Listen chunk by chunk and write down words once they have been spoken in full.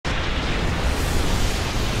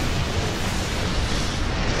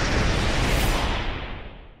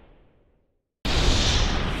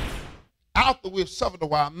after we've suffered a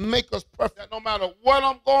while, make us perfect. That no matter what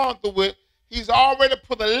I'm going through with, he's already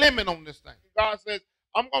put a limit on this thing. God says,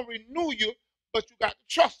 I'm going to renew you, but you got to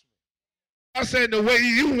trust me. I said the way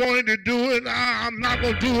you wanted to do it, I'm not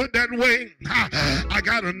going to do it that way. I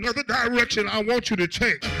got another direction I want you to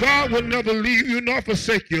take. God will never leave you nor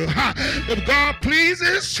forsake you. If God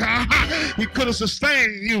pleases, we could have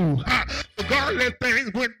sustained you. But God let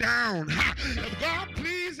things went down. If God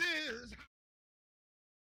pleases.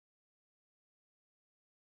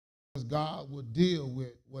 God will deal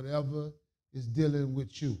with whatever is dealing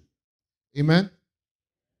with you. Amen?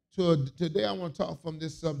 So today I want to talk from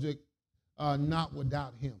this subject, not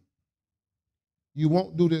without him. You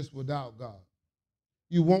won't do this without God.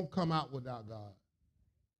 You won't come out without God.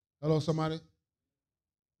 Hello, somebody?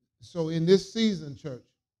 So in this season, church,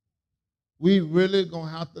 we really going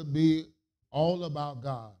to have to be all about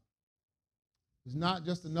God. It's not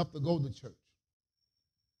just enough to go to church.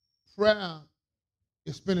 Prayer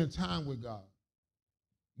is spending time with God,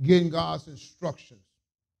 getting God's instructions,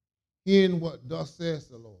 hearing what thus says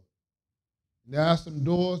the Lord. There are some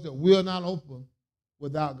doors that will not open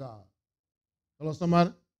without God. Hello,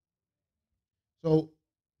 somebody? So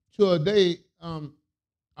today,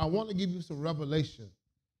 I want to give you some revelation,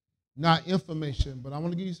 not information, but I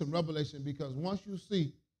want to give you some revelation because once you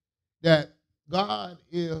see that God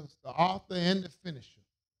is the author and the finisher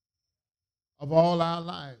of all our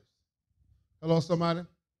lives. Hello, somebody?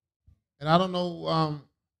 And I don't know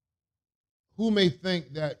who may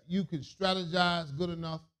think that you can strategize good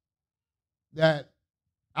enough that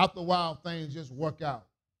after a while things just work out.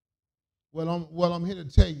 Well, I'm here to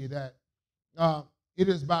tell you that it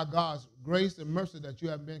is by God's grace and mercy that you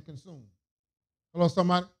have been consumed. Hello,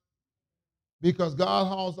 somebody? Because God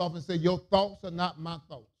hauls off and says, your thoughts are not my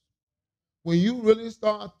thoughts. When you really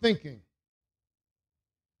start thinking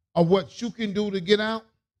of what you can do to get out,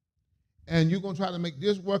 and you're going to try to make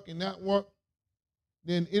this work and that work,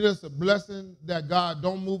 then it is a blessing that God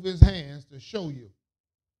don't move his hands to show you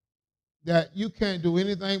that you can't do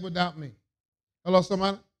anything without me. Hello,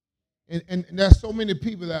 somebody? And there's so many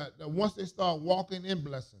people that once they start walking in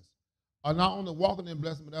blessings, are not only walking in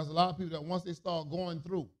blessings, but there's a lot of people that once they start going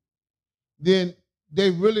through, then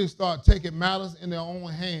they really start taking matters in their own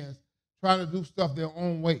hands, trying to do stuff their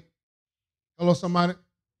own way. Hello, somebody?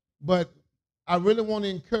 But I really want to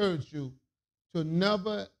encourage you to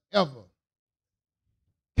never, ever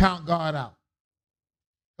count God out.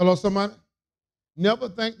 Hello, somebody? Never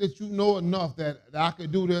think that you know enough that I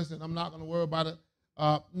could do this and I'm not going to worry about it.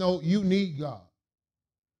 No, you need God.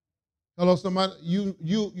 Hello, somebody? You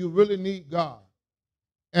really need God.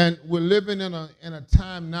 And we're living in a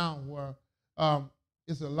time now where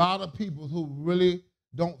it's a lot of people who really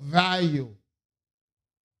don't value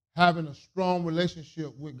having a strong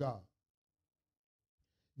relationship with God.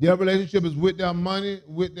 Their relationship is with their money,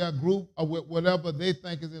 with their group, or with whatever they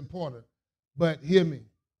think is important. But hear me.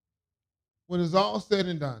 When it's all said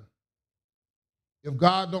and done, if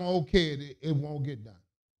God don't okay it, it won't get done.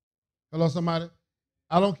 Hello, somebody?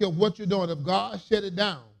 I don't care what you're doing. If God shut it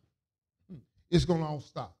down, it's going to all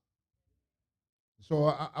stop. So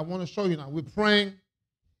I want to show you now. We're praying,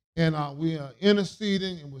 and we are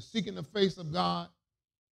interceding, and we're seeking the face of God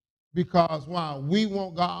because, why? We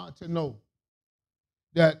want God to know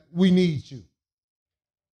that we need you.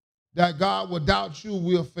 That God, without you,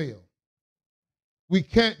 we'll fail. We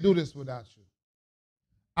can't do this without you.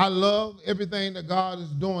 I love everything that God is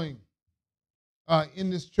doing in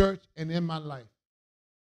this church and in my life.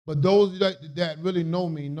 But those that really know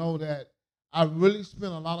me know that I really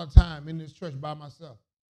spend a lot of time in this church by myself.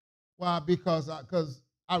 Why? Because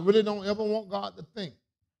I really don't ever want God to think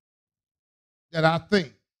that I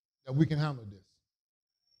think that we can handle this.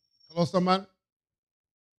 Hello, somebody?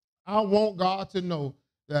 I want God to know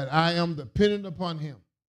that I am dependent upon him.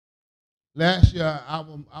 Last year, our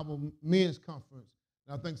men's conference,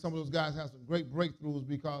 and I think some of those guys had some great breakthroughs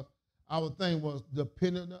because our thing was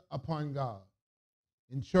dependent upon God.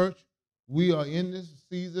 In church, we are in this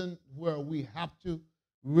season where we have to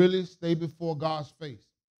really stay before God's face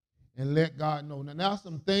and let God know. Now, there are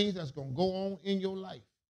some things that's going to go on in your life.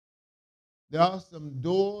 There are some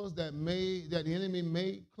doors that the enemy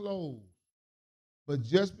may close. But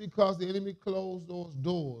just because the enemy closed those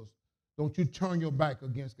doors, don't you turn your back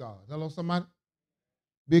against God. Hello, somebody?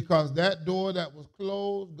 Because that door that was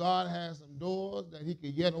closed, God has some doors that he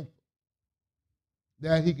could yet open.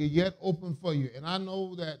 That he could yet open for you. And I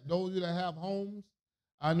know that those of you that have homes,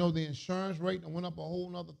 I know the insurance rate that went up a whole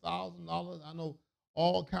nother $1,000. I know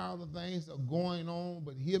all kinds of things are going on,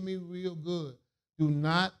 but hear me real good. Do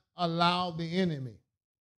not allow the enemy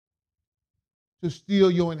to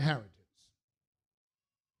steal your inheritance.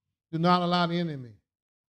 Do not allow the enemy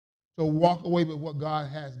to walk away with what God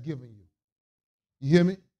has given you. You hear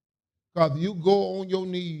me? Because you go on your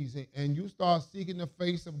knees and you start seeking the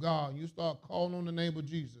face of God, you start calling on the name of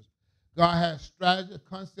Jesus, God has strategies,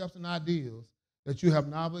 concepts, and ideas that you have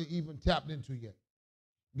never even tapped into yet.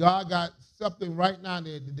 God got something right now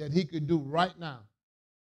that he could do right now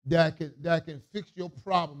that can fix your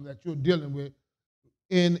problem that you're dealing with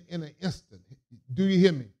in an instant. Do you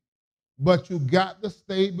hear me? But you got to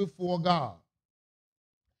stay before God.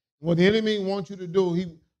 What the enemy wants you to do,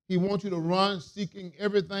 he wants you to run seeking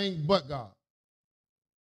everything but God.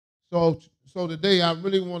 So today I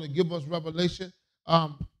really want to give us revelation.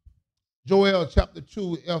 Joel chapter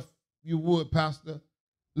 2, if you would, Pastor.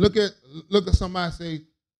 Look at somebody and say,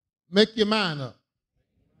 make your mind up.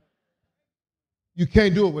 You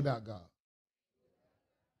can't do it without God.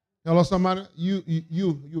 Hello, somebody? You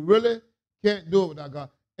really can't do it without God.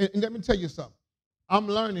 And let me tell you something. I'm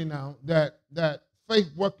learning now that faith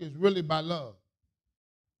work is really by love.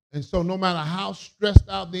 And so no matter how stressed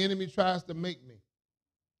out the enemy tries to make me,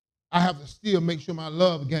 I have to still make sure my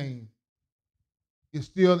love game is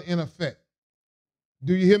still in effect.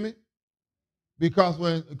 Do you hear me? Because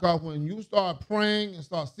when you start praying and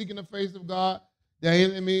start seeking the face of God, the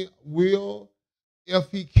enemy will, if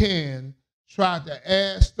he can, try to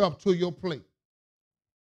add stuff to your plate.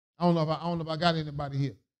 I don't know if I got anybody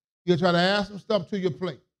here. He'll try to add some stuff to your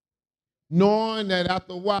plate, knowing that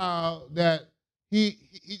after a while that he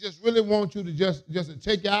just really wants you to just to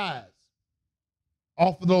take your eyes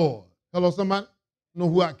off of the Lord. Hello, somebody? I don't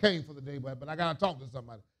know who I came for today, but I got to talk to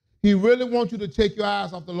somebody. He really wants you to take your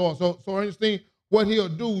eyes off the Lord. So understand what he'll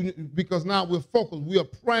do, because now we're focused. We are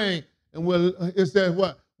praying, and it says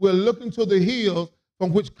what? We're looking to the hills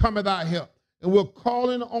from which cometh our help. And we're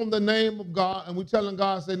calling on the name of God, and we're telling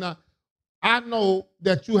God, say, now, I know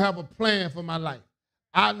that you have a plan for my life.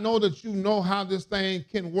 I know that you know how this thing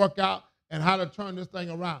can work out and how to turn this thing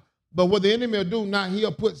around. But what the enemy will do now,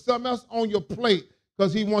 he'll put something else on your plate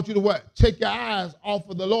because he wants you to what? Take your eyes off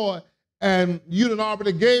of the Lord, and you done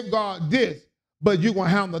already gave God this, but you're going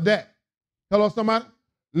to handle that. Hello, somebody?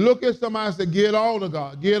 Look at somebody and say, get all to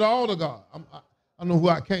God. Get all to God. I know who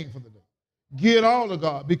I came for today. Get all to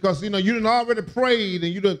God, because, you done already prayed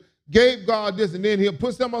and you done gave God this, and then he'll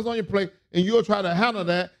put something else on your plate and you'll try to handle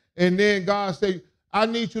that, and then God say, I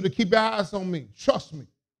need you to keep your eyes on me. Trust me.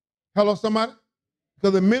 Hello, somebody?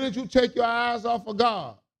 Because the minute you take your eyes off of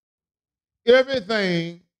God,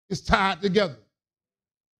 everything is tied together.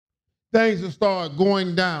 Things will start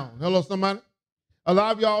going down. Hello, somebody? A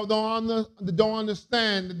lot of y'all don't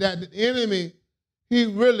understand that the enemy, he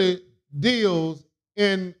really deals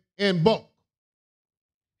in bulk.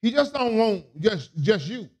 He just don't want just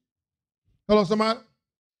you. Hello, somebody?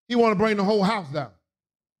 He want to bring the whole house down.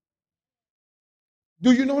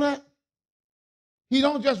 Do you know that? He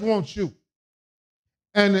don't just want you.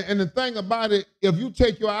 And the thing about it, if you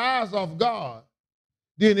take your eyes off God,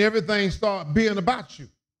 then everything starts being about you.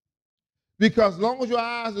 Because as long as your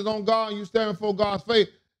eyes is on God and you stand before God's face,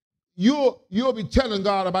 you'll be telling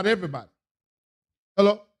God about everybody.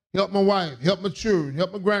 Hello? Help my wife, help my children,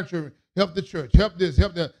 help my grandchildren, help the church, help this,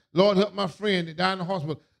 help that. Lord, help my friend that died in the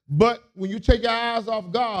hospital. But when you take your eyes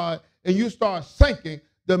off God and you start sinking,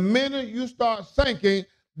 the minute you start sinking,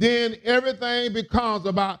 then everything becomes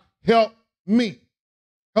about help me.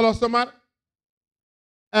 Hello, somebody?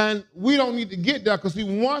 And we don't need to get there, because see,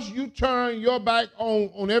 once you turn your back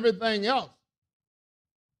on everything else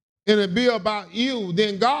and it be about you,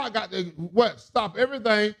 then God got to stop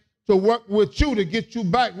everything to work with you to get you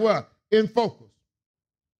back in focus.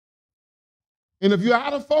 And if you're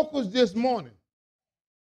out of focus this morning,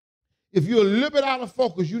 if you're a little bit out of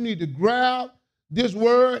focus, you need to grab this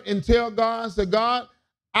word and tell God and say, God,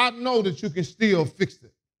 I know that you can still fix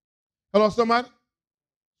it. Hello, somebody?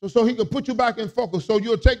 So he can put you back in focus. So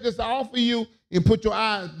you'll take this off of you and put your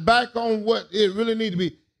eyes back on what it really needs to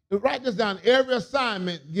be. And write this down. Every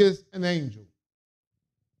assignment gives an angel.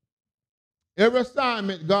 Every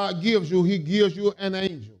assignment God gives you, he gives you an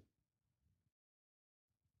angel.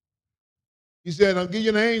 He said, I'll give you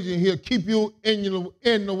an angel, and he'll keep you in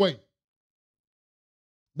the way.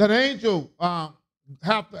 That angel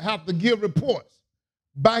have to give reports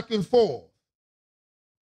back and forth.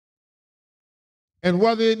 And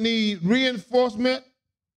whether it needs reinforcement,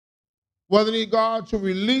 whether it needs God to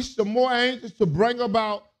release some more angels to bring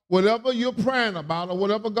about whatever you're praying about or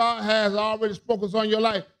whatever God has already spoken on your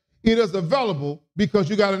life, it is available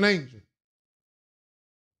because you got an angel.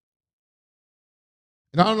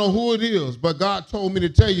 And I don't know who it is, but God told me to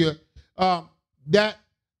tell you that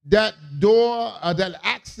door, that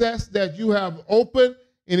access that you have opened,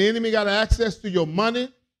 and the enemy got access to your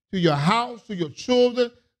money, to your house, to your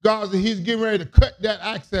children. God said he's getting ready to cut that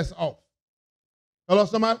access off. Hello,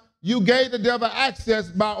 somebody? You gave the devil access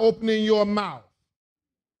by opening your mouth.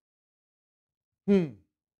 You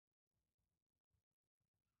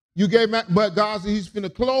gave him, but God said he's going to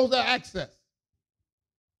close that access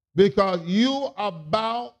because you are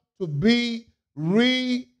about to be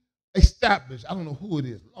re-established. I don't know who it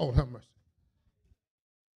is. Lord have mercy.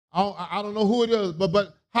 I don't know who it is,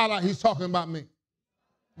 but highlight, he's talking about me.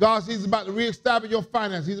 God says he's about to reestablish your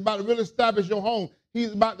finances. He's about to reestablish your home.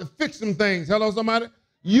 He's about to fix some things. Hello, somebody?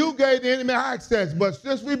 You gave the enemy access, but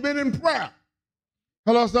since we've been in prayer,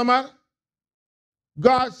 hello, somebody?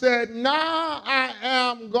 God said, now I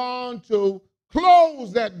am going to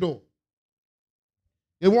close that door.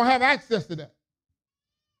 It won't have access to that.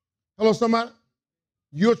 Hello, somebody?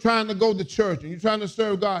 You're trying to go to church and you're trying to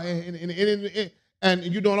serve God and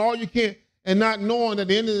you're doing all you can and not knowing that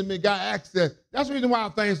the enemy got access. That's the reason why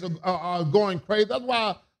things are going crazy. That's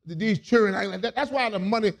why these children act like that. That's why the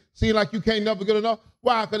money seems like you can't never get enough.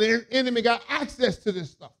 Why? Because the enemy got access to this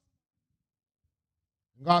stuff.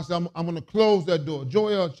 God said, I'm going to close that door.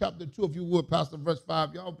 Joel chapter 2, if you would, Pastor, verse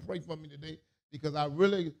 5. Y'all pray for me today because I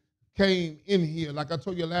really came in here. Like I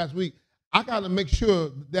told you last week, I got to make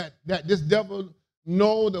sure that this devil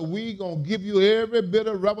know that we going to give you every bit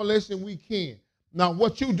of revelation we can. Now,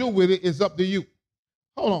 what you do with it is up to you.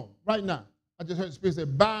 Hold on, right now. I just heard the Spirit say,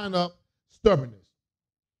 bind up stubbornness.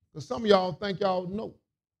 Because some of y'all think y'all know.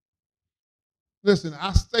 Listen,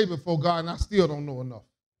 I stay before God and I still don't know enough.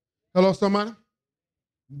 Hello, somebody?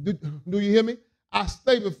 Do you hear me? I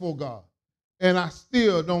stay before God and I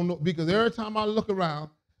still don't know because every time I look around,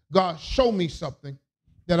 God showed me something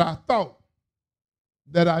that I thought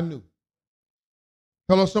that I knew.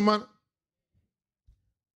 Hello, somebody?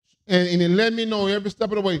 And it let me know every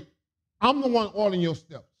step of the way, I'm the one ordering your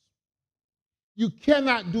steps. You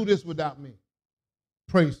cannot do this without me.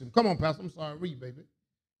 Praise him. Come on, Pastor. I'm sorry. Read, baby.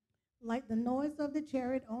 Like the noise of the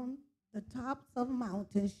chariot on the tops of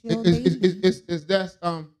mountains shall they be. Is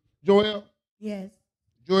that Joel? Yes.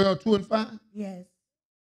 Joel 2 and 5? Yes.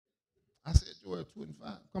 I said Joel 2 and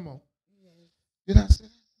 5. Come on. Yes. Did I say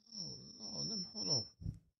that? Oh, Lord.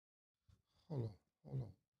 Hold on.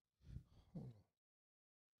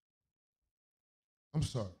 I'm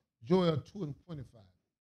sorry. Joel 2 and 25.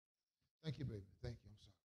 Thank you, baby. Thank you. I'm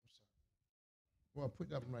sorry. Well, put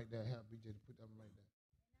that one right there. Have BJ put that one right there.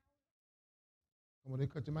 Come on, they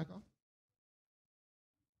cut your mic off?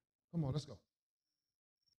 Come on, let's go.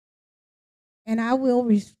 And I will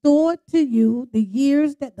restore to you the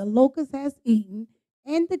years that the locust has eaten,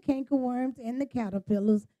 and the cankerworms, and the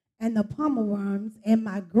caterpillars, and the pommel and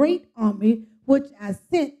my great army, which I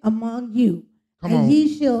sent among you. Come and on.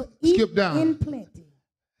 Ye shall eat Skip down. in plenty.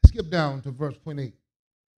 Skip down to verse 28.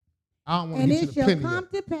 I don't want to get And to it the shall plenty come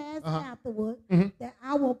yet. to pass afterward that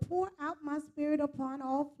I will pour out my spirit upon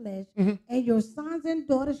all flesh, and your sons and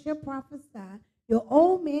daughters shall prophesy, your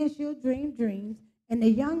old men shall dream dreams, and the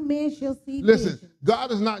young men shall see Listen, visions.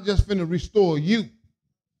 God is not just finna restore you,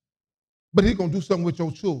 but he's going to do something with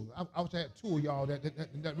your children. I wish I had two of y'all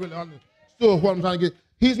that really understood what I'm trying to get.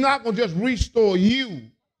 He's not going to just restore you,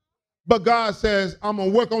 but God says, I'm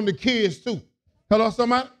going to work on the kids too. Hello,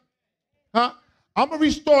 somebody? Huh? I'm going to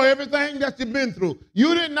restore everything that you've been through.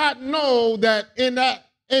 You did not know that in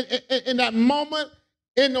that moment,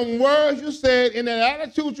 in the words you said, in that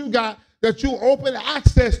attitude you got, that you opened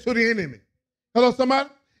access to the enemy. Hello, somebody?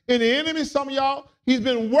 And the enemy, some of y'all, he's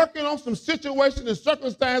been working on some situations and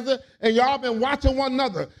circumstances, and y'all been watching one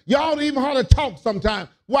another. Y'all don't even hardly talk sometimes.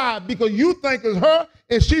 Why? Because you think it's her,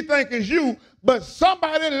 and she think it's you, but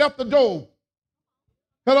somebody left the door.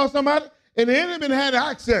 Hello, somebody? And the enemy had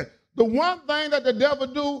access. The one thing that the devil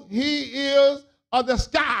do, he is a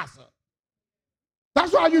disguiser.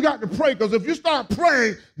 That's why you got to pray, because if you start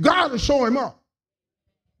praying, God will show him up.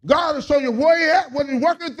 God will show you where he at, what he's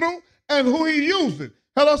working through, and who he's using.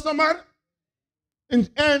 Hello, somebody? And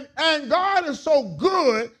God is so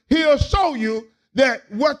good, he'll show you that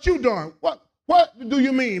what you doing. What do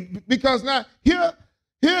you mean? Because now, here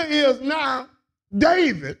is now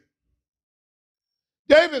David.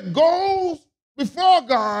 David goes before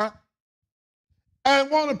God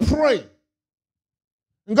and want to pray.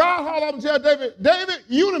 And God hauled up and tell David, David,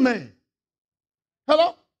 you the man.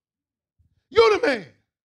 Hello? You the man.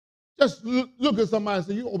 Just look at somebody and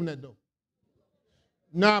say, you open that door.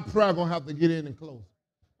 Now prayer going to have to get in and close.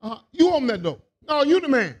 You open that door. No, you the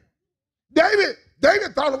man. David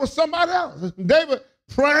thought it was somebody else. David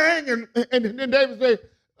praying, and then David said,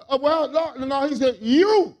 well, no, he said,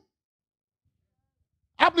 you.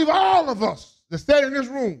 I believe all of us that sat in this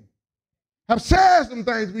room have said some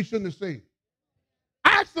things we shouldn't have said.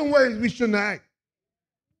 Act some ways we shouldn't act.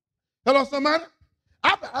 Hello, somebody?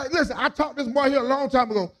 Listen, I taught this boy here a long time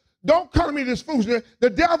ago. Don't come to me this foolishness. The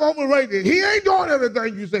devil overrated. He ain't doing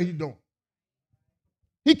everything you say he's doing.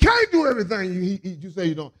 He can't do everything you say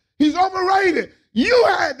he's doing. He's overrated. You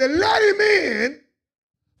had to let him in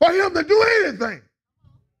for him to do anything.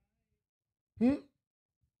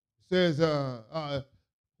 Says,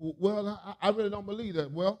 well, I really don't believe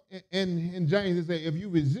that. Well, in James, it says, if you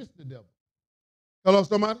resist the devil, hello,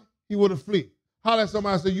 somebody, he would have fled. Holler at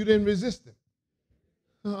somebody and say, you didn't resist him.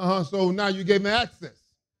 So now you gave him access.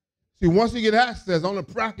 See, once you get access, only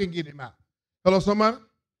prayer can get him out. Hello, somebody?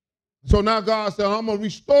 So now God said, I'm going to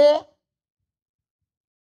restore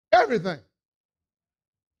everything.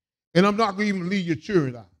 And I'm not going to even leave your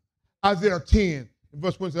children out. Isaiah 10,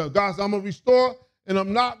 verse 27. God said, I'm going to restore, and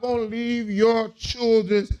I'm not going to leave your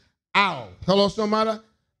children out. Hello, somebody?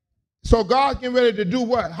 So God's getting ready to do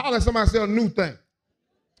what? Holler at somebody, say a new thing.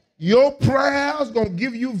 Your prayers going to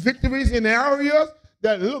give you victories in areas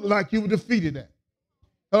that look like you were defeated at.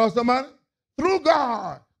 Hello, somebody? Through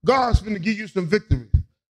God, God's going to give you some victories.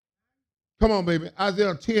 Come on, baby.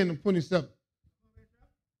 Isaiah 10 and 27.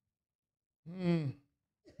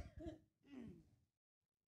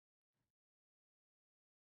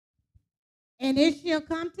 And it shall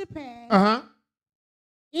come to pass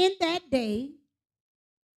in that day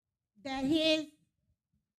that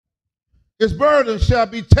his burden shall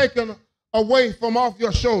be taken away from off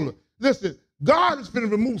your shoulder. Listen, God is going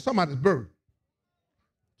to remove somebody's burden.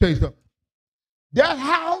 Tell you something. That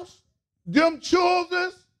house, them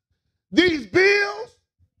children, these bills,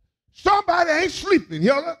 somebody ain't sleeping.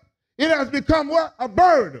 It has become what? A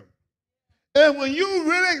burden. And when you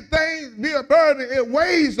really things be a burden, it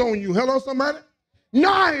weighs on you. Hello, somebody?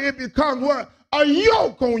 Now it becomes what? A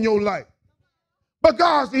yoke on your life. But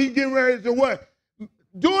God said he's getting ready to what?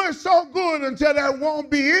 Do it so good until there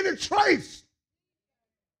won't be any trace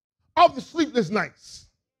of the sleepless nights.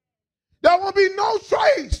 There won't be no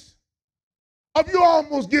trace of you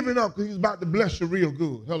almost giving up because he's about to bless you real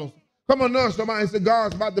good. Hello. Come on, nudge somebody and say,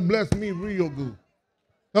 God's about to bless me real good.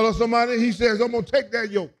 Hello, somebody. He says, I'm going to take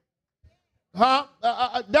that yoke.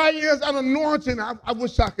 That is an anointing. I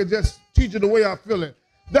wish I could just teach you the way I feel it.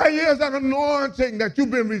 That is an anointing that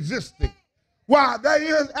you've been resisting. Why? That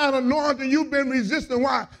is an anointing you've been resisting.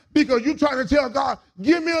 Why? Because you're trying to tell God,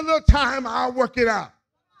 give me a little time, I'll work it out.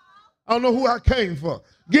 I don't know who I came for.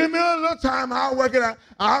 Give me a little time, I'll work it out.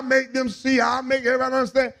 I'll make them see, I'll make everybody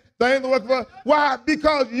understand. Things work for. Why?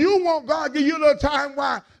 Because you want God to give you a little time.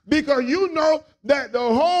 Why? Because you know that the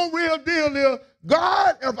whole real deal is,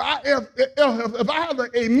 God, if I have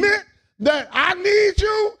to admit that I need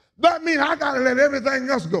you, that means I got to let everything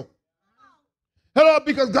else go. Hello,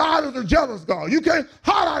 because God is a jealous God. You can't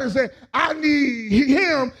holler out and say, I need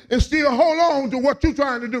him and still hold on to what you're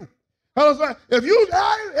trying to do. Hello, sir. If you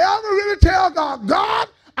ever really tell God, God,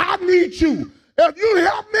 I need you. If you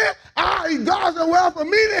help me, God said, well, for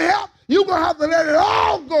me to help, you're going to have to let it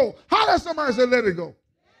all go. How does somebody say, let it go?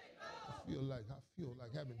 I feel like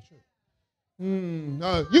having church.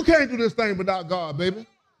 You can't do this thing without God, baby.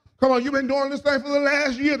 Come on, you've been doing this thing for the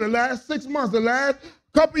last year, the last 6 months, the last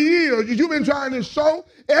couple of years. You've been trying to show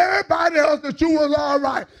everybody else that you was all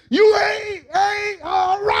right. You ain't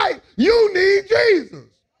all right. You need Jesus.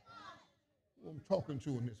 Who I'm talking to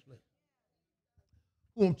in this place?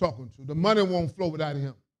 Who I'm talking to? The money won't flow without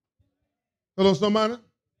him. Hello, somebody?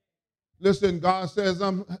 Listen, God says,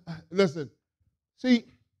 listen, see,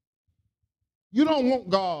 you don't want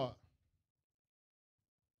God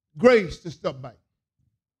grace to step back.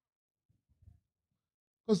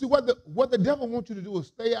 Because see, what the devil wants you to do is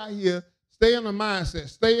stay out here, stay in a mindset,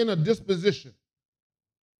 stay in a disposition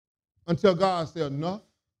until God says enough.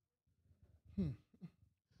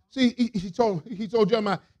 See, he told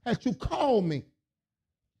Jeremiah, had you called me,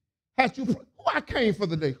 who I came for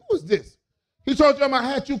the day, who is this? He told Jeremiah,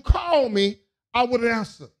 had you called me, I would have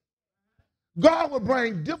answered. God will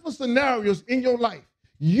bring different scenarios in your life.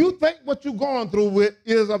 You think what you're going through with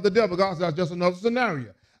is of the devil. God says, just another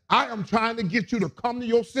scenario. I am trying to get you to come to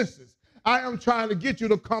your senses. I am trying to get you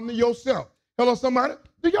to come to yourself. Hello, somebody?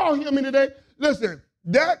 Do y'all hear me today? Listen,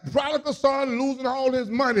 that prodigal son losing all his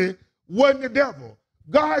money wasn't the devil.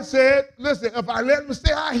 God said, listen, if I let him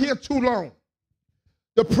stay out here too long,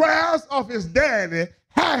 the prayers of his daddy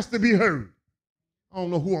has to be heard. I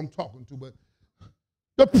don't know who I'm talking to, but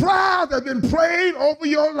the prayers that have been prayed over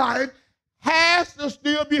your life has to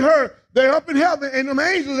still be heard. They're up in heaven, and them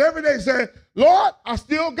angels every day say, Lord, I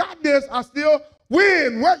still got this. I still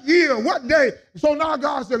win. What year? What day? So now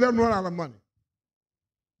God said, let them run out of money.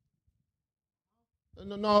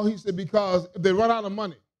 No, he said, because if they run out of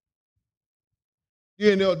money,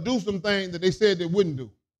 Then they'll do some things that they said they wouldn't do.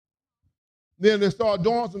 Then they start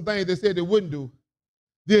doing some things they said they wouldn't do.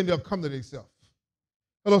 Then they'll come to themselves.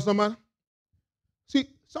 Hello, somebody? See,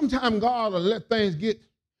 sometimes God will let things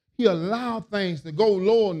He'll allow things to go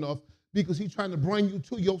low enough because He's trying to bring you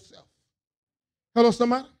to yourself. Hello,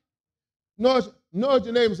 somebody? Nudge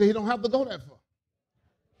your neighbor and say, He don't have to go that far.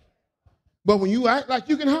 But when you act like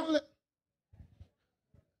you can handle it,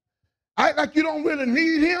 act like you don't really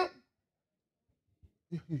need Him.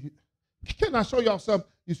 Can I show y'all something?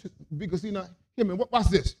 Because see now, hear me. Watch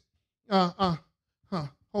this.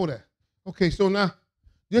 Hold that. Okay, so now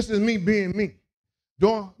this is me being me.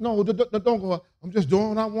 Don't go. I'm just doing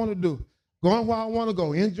what I want to do. Going where I want to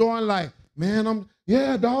go. Enjoying life. Man,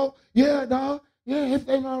 yeah, dog. Yeah,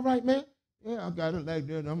 everything all right, man. Yeah, I got it like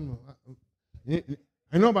that.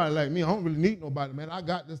 Ain't nobody like me. I don't really need nobody, man. I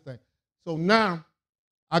got this thing. So now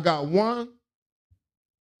I got one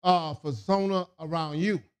persona around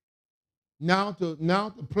you. Now to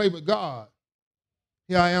play with God.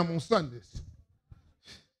 Here I am on Sundays.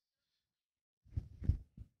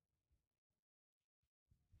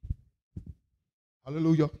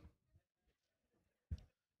 Hallelujah.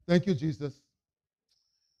 Thank you, Jesus.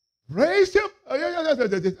 Praise Him.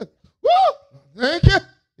 Woo! Thank you.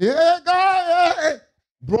 Yeah, God. Yeah.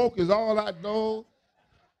 Broke is all I know.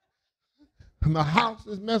 My house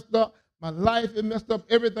is messed up. My life is messed up.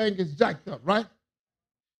 Everything is jacked up, right?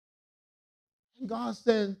 And God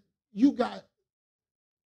said, you got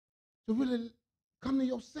to really come to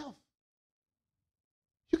yourself.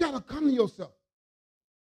 You got to come to yourself.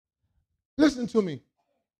 Listen to me.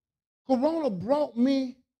 Corona brought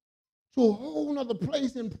me to a whole nother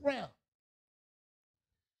place in prayer.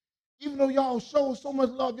 Even though y'all showed so much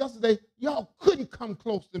love yesterday, y'all couldn't come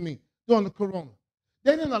close to me during the corona.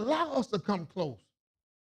 They didn't allow us to come close.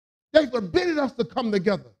 They forbidden us to come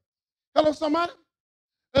together. Hello, somebody?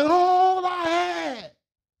 And all I had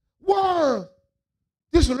was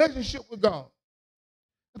this relationship with God.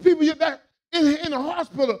 The people that in the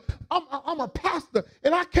hospital, I'm a pastor,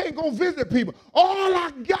 and I can't go visit people. All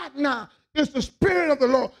I got now is the Spirit of the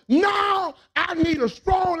Lord. Now I need a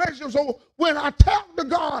strong relationship so when I talk to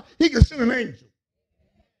God, He can send an angel.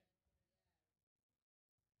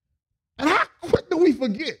 And how quick do we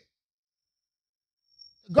forget?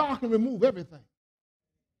 God can remove everything.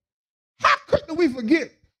 How quick do we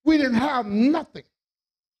forget we didn't have nothing?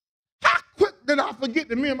 How quick did I forget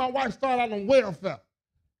that me and my wife started out on welfare?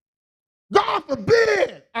 God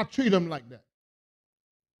forbid I treat them like that.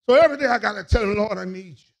 So every day I got to tell them, Lord, I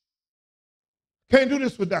need you. Can't do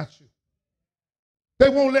this without you. They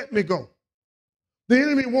won't let me go. The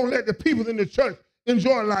enemy won't let the people in the church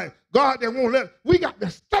enjoy life. God, they won't let. We got to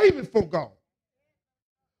stay before God.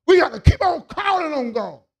 We got to keep on calling on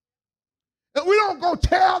God. And we don't go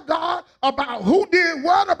tell God about who did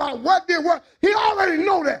what, about what did what. He already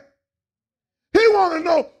know that. He want to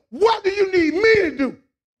know, what do you need me to do?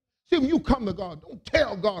 See, when you come to God, don't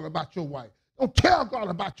tell God about your wife. Don't tell God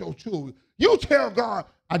about your children. You tell God,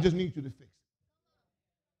 I just need you to fix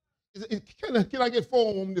it. Can I get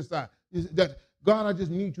 4 on this side? Is that God, I just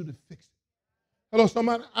need you to fix it. Hello,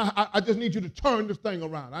 somebody? I just need you to turn this thing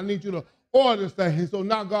around. I need you to order this thing. And so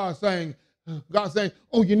now God's saying,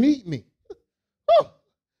 oh, you need me.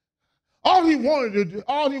 All he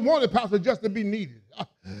wanted, Pastor, just to be needed.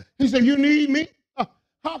 He said, you need me?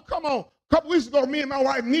 Come on. A couple weeks ago, me and my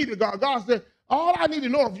wife needed God. God said, all I need to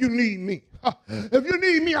know if you need me. If you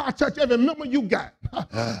need me, I'll touch every member you got.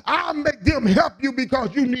 I'll make them help you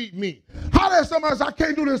because you need me. How does somebody say, I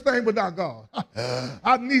can't do this thing without God?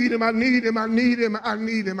 I need him, I need him, I need him, I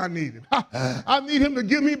need him, I need him. I need him to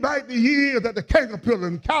give me back the years that the caterpillar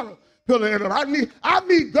and caterpillar. I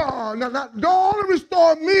need God. Now, don't only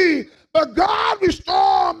restore me, but God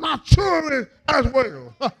restore my children as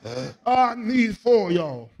well. I need 4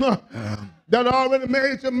 y'all that already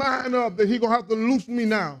made your mind up that He gonna have to loose me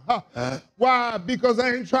now. Why? Because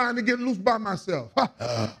I ain't trying to get loose by myself.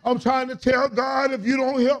 I'm trying to tell God, if you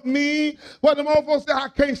don't help me, what the motherfuckers say, I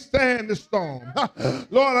can't stand the storm.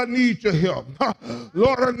 Lord, I need your help.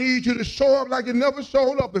 Lord, I need you to show up like you never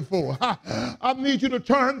showed up before. I need you to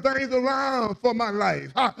turn things around for my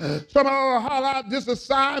life. Somehow holler out, this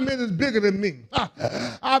assignment is bigger than me.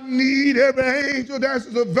 I need every angel that's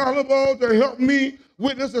available to help me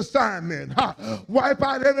with this assignment. Wipe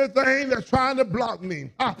out everything that's trying to block me.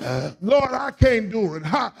 Lord, I can't do it.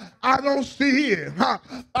 I don't see it.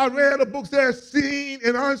 I read a book that says seen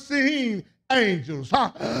and unseen angels.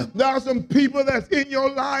 There are some people that's in your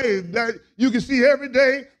life that you can see every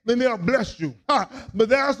day then they'll bless you. But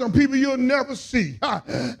there are some people you'll never see.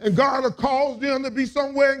 And God will cause them to be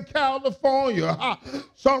somewhere in California,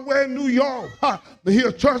 somewhere in New York. But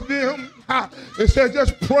he'll trust them and say,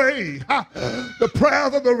 just pray. The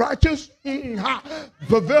prayers of the righteous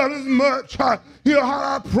prevail as much. Hear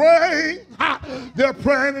how I pray. They're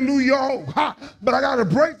praying in New York. But I got a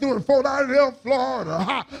breakthrough in Fort Lauderdale,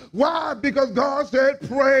 Florida. Why? Because God said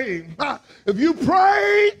pray. If you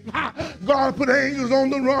pray, God put angels on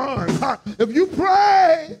the run. If you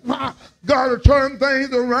pray, God will turn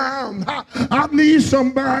things around. I need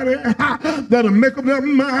somebody that'll make up their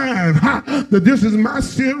mind that this is my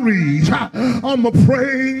series. I'm going to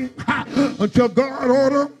pray until God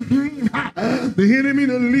order the enemy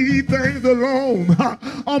to leave things alone.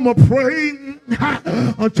 I'm going to pray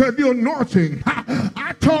until the anointing.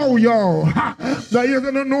 I told y'all there is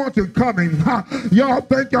an anointing coming. Y'all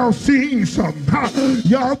think y'all seen something.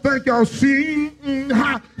 Y'all think y'all seen.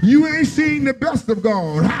 You ain't seen the best of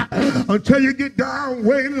God until you get down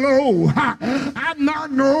way low. I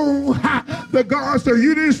not know that God said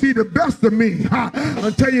you didn't see the best of me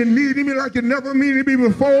until you needed me like you never needed me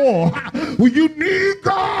before. When you need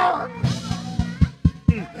God,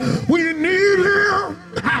 when you need him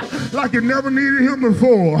like you never needed him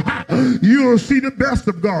before, you'll see the best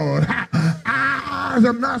of God. Eyes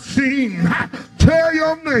have not seen. Tell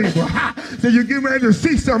your neighbor that you're getting ready to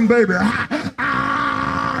see something, baby.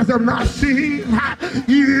 Eyes have not seen,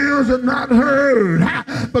 ears have not heard,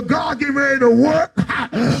 but God getting ready to work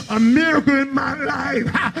a miracle in my life.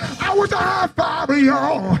 I wish I had 5 of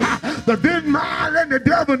y'all that didn't mind letting the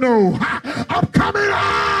devil know I'm coming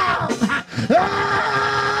out.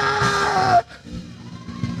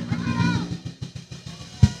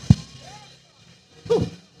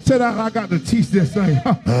 Sit down, I got to teach this thing.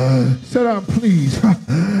 Sit down, please.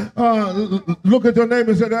 Look at your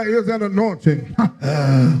neighbor and say, there is an anointing.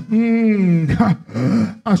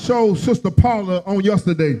 I showed Sister Paula on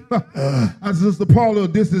yesterday. I said, Sister Paula,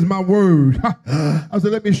 this is my word. I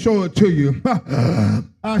said, let me show it to you.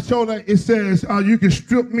 I showed her, it says, you can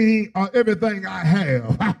strip me of everything I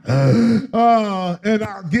have, and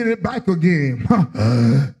I'll get it back again.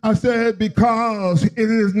 I said, because it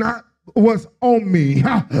is not what's on me,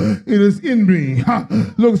 it is in me.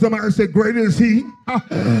 Look at somebody and say, greater is he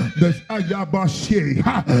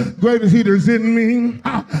greater is he that's in me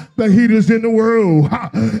than he that's in the world.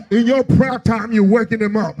 In your prayer time, you're waking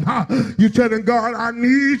him up. You're telling God, I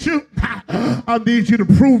need you. I need you to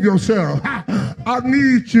prove yourself. I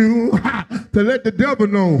need you to let the devil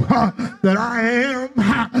know that I am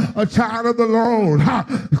a child of the Lord.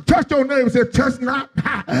 Touch your neighbor and say, touch not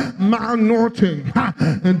my anointing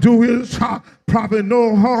and do his prophet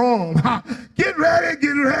no harm. Get ready,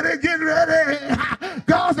 get ready, get ready.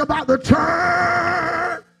 God's about to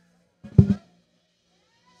turn.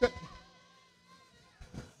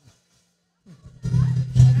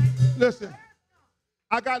 Listen,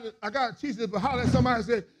 I got to teach this, but how that somebody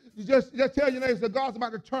said, you just tell your neighbor that God's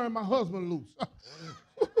about to turn my husband loose.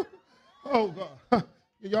 Oh God,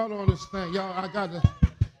 y'all don't understand. You don't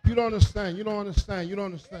understand. You don't understand. You don't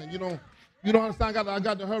understand. You don't understand. I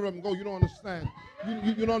got to hurry up and go. You don't understand.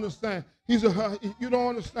 You don't understand. You don't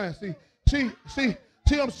understand. See,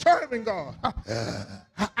 I'm serving God.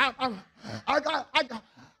 I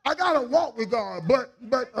got to walk with God, but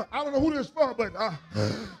I don't know who this is for, but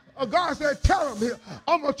God said, tell him,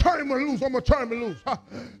 I'm going to turn him loose. I'm going to turn him loose.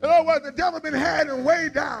 In other words, the devil been had him way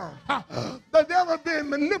down. The devil been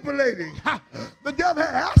manipulating. The devil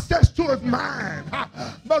had access to his mind.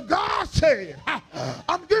 But God said,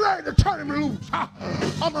 I'm getting ready to turn him loose.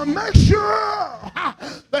 I'm going to make sure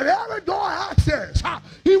that every door access,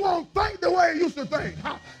 he won't think the way he used to think.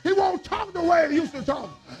 He won't talk the way he used to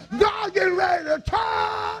talk. God getting ready to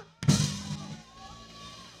turn.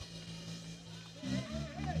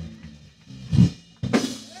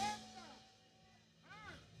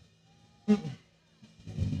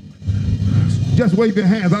 Just wave your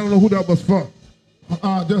hands. I don't know who that was for.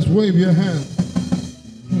 Just wave your hands.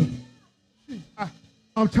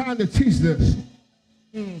 I'm trying to teach this.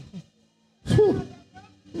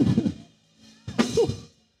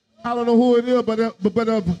 I don't know who it is, but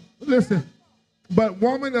listen. But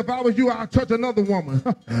woman, if I was you, I'd touch another woman.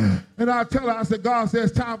 And I'd tell her, I said, God says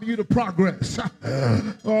it's time for you to progress.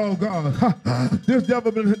 Oh, God. This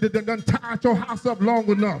devil done tied your house up long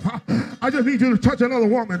enough. I just need you to touch another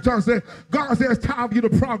woman. God says it's time for you to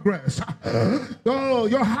progress. Oh,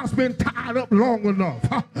 your house been tied up long enough.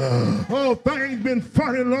 Oh, things been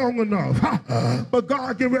funny long enough. But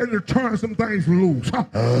God get ready to turn some things loose.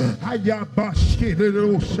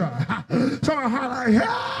 Somehow like,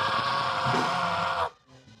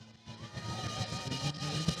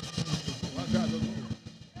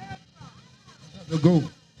 to go.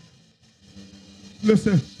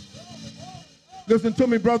 Listen to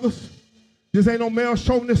me, brothers. This ain't no male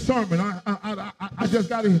chauvinist sermon. I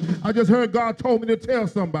just heard God told me to tell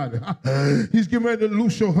somebody. He's getting ready to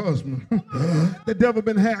loose your husband. The devil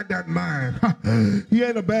been had that mind. He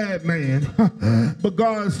ain't a bad man. But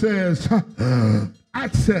God says,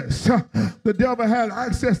 access. The devil has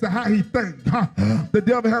access to how he thinks. The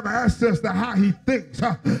devil has access to how he thinks.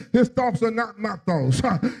 His thoughts are not my thoughts.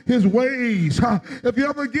 His ways. If you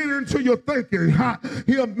ever get into your thinking,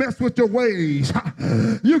 he'll mess with your ways.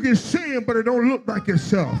 You can see him, but it don't look like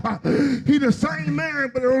yourself. He the same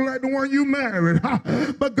man, but it don't like the one you married.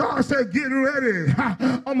 But God said, get ready.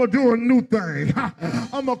 I'm going to do a new thing.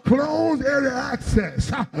 I'm going to close every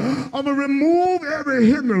access. I'm going to remove every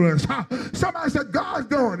hindrance. Somebody said, God's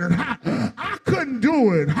doing it. I couldn't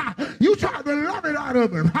do it. You tried to love it out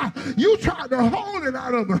of him. You tried to hold it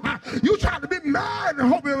out of him. You tried to be mad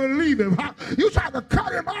and hope he would leave him. You tried to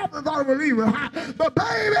cut him off and thought he would leave him. But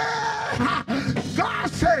baby, God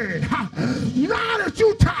said, now that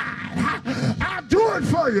you tired, I'll do it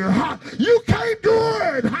for you. You can't do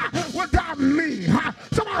it without me.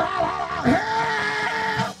 Somebody,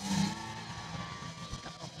 help!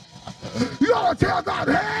 You ought to tell God,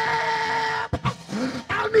 help!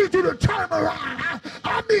 I need you to turn around.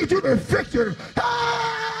 I need you to fix it.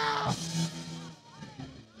 Help!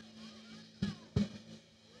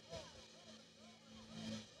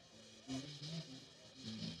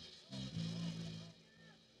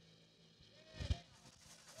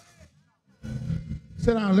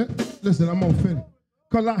 Sit down. Listen, I'm going to finish.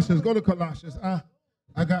 Colossians. Go to Colossians. I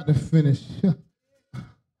got to finish.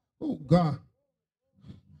 Oh, God.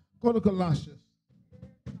 Go to Colossians.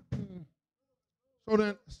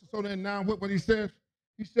 So then now what he says,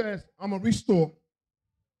 I'm going to restore.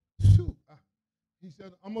 He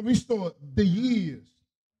said, I'm going to restore the years.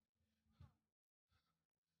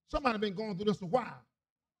 Somebody been going through this a while.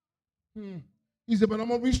 He said, but I'm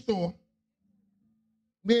going to restore.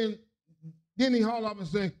 Then he hauled up and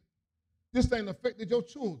said, this thing affected your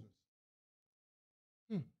children.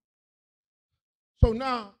 So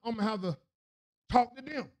now I'm going to have to talk to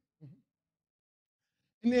them.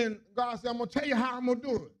 And then God said, I'm going to tell you how I'm going to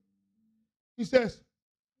do it. He says,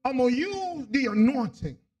 I'm going to use the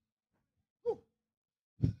anointing.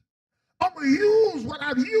 I'm going to use what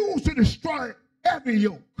I've used to destroy every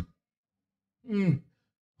yoke.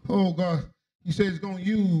 Oh, God. He says he's going to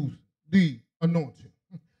use the anointing.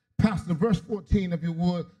 Pastor, verse 14, if you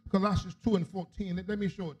would, Colossians 2 and 14. Let me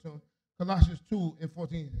show it to him. Colossians 2 and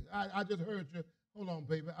 14. I just heard you. Hold on,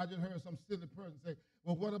 baby. I just heard some silly person say,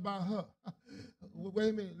 well, what about her? Wait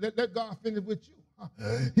a minute. Let God finish with you.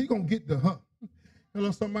 He going to get to her.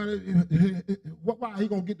 Hello, somebody. Why he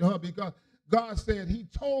going to get to her? Because God said he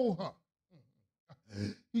told her.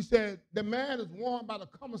 He said the man is won by the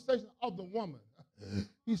conversation of the woman.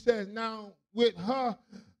 He says now with her,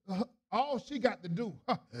 all she got to do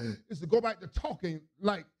is to go back to talking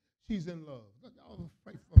like she's in love. Y'all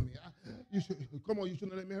pray for me. Come on, you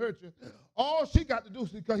shouldn't let me hurt you. All she got to do is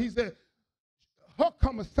because he said her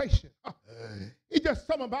conversation. It's just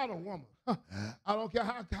something about a woman. I don't care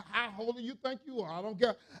how holy you think you are. I don't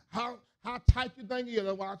care how tight you think you are.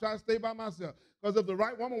 That's why I try to stay by myself. Because if the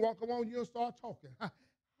right woman walk around you and start talking, hey,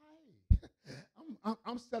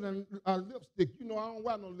 I'm selling lipstick. You know I don't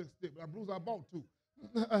wear no lipstick, but I blues I bought too.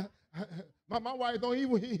 My wife don't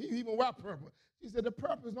even wear purple. She said, the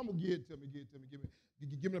purple is, I'm going to give it to me.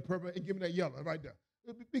 Give me the purple and give me that yellow right there.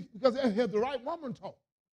 Because if the right woman talk.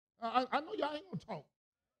 I know y'all ain't going to talk.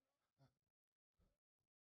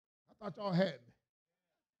 I thought y'all had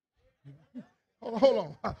me.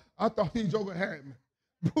 Hold on. I thought these jokers had me.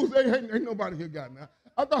 Bruce, ain't nobody here got me.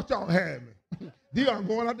 I thought y'all had me. Dion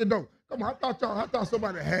going out the door. Come on, I thought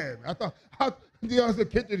somebody had me. Dion said,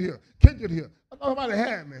 catch it here. I thought somebody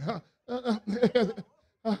had me.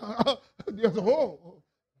 Dion said, oh.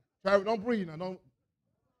 Travis, don't breathe now. Don't.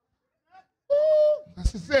 Woo.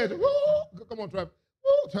 She said, woo. Come on, Travis.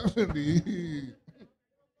 Woo. Travis,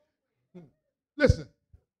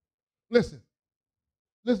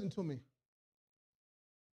 Listen to me.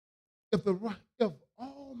 If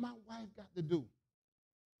all my wife got to do,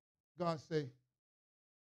 God say,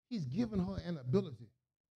 he's given her an ability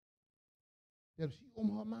that if she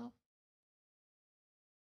open her mouth,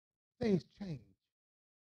 things change.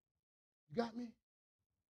 You got me?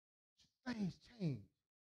 Things change.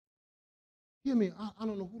 Hear me, I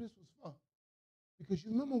don't know who this was for. Because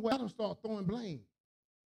you remember when Adam started throwing blame.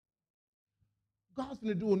 God's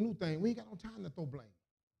going to do a new thing. We ain't got no time to throw blame.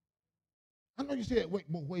 I know you said, wait,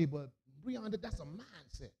 but Breon, that's a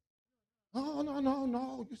mindset. Oh,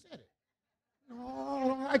 no, you said it.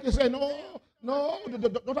 No, I can say, no, No,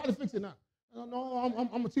 don't try to fix it now. No, I'm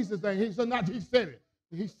going to teach this thing. He said it.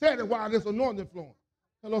 He said it while this anointing flowing.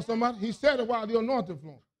 Hello, somebody? He said it while the anointing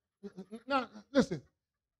flowing. Now, listen.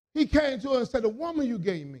 He came to her and said, the woman you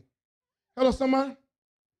gave me. Hello, somebody?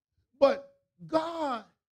 But God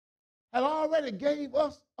had already gave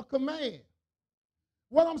us a command.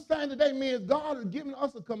 What I'm saying today means God has given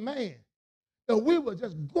us a command that we will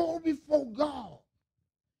just go before God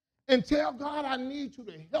and tell God, I need you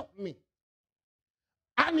to help me.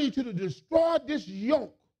 I need you to destroy this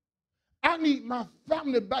yoke. I need my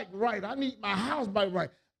family back right. I need my house back right.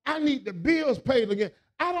 I need the bills paid again.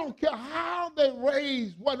 I don't care how they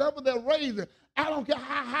raise, whatever they're raising. I don't care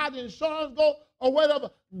how high the insurance go or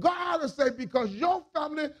whatever. God will say, because your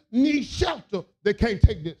family needs shelter, they can't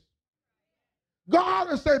take this. God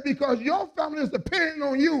will say, because your family is depending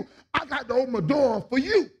on you, I got to open the door for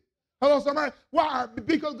you. Hello, somebody? Why?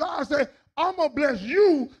 Because God said, I'm going to bless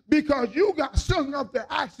you because you got sense enough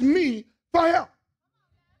to ask me for help.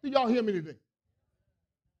 Do y'all hear me today?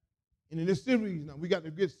 And in this series now, we got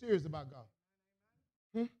to get serious about God.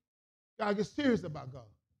 Got to get serious about God.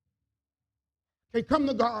 Can't come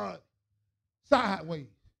to God sideways,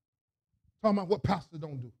 talking about what pastor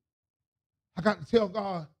don't do. I got to tell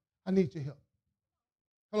God, I need your help.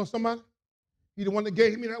 Hello, somebody? He the one that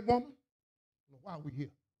gave me that woman? Why are we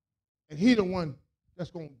here? And he the one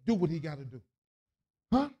that's going to do what he got to do.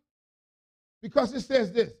 Huh? Because it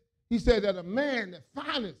says this. He said that a man that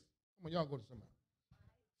findeth, come on, y'all go to somebody.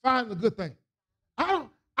 Find a good thing. I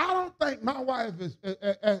don't think my wife is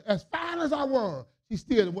as fine as I was. She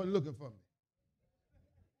still wasn't looking for me.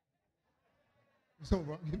 Something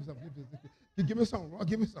wrong. Give me something. Give me something wrong.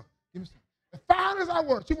 Give me something. Give me something. As fine as I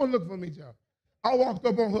was, she wasn't looking for me, Joe. I walked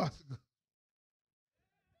up on her. I said,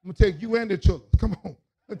 I'm gonna take you and the children. Come on.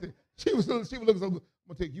 She was looking so good.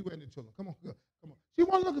 I'm gonna take you and the children. Come on, come on. She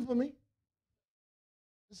wasn't looking for me.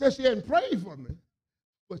 She said she hadn't prayed for me,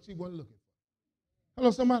 but she wasn't looking for me.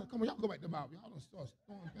 Hello, somebody. Come on, y'all go back to the Bible. Y'all don't start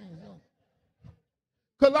throwing things out.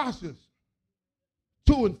 Colossians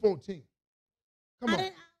 2:14. Come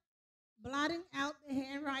on. Blotting out the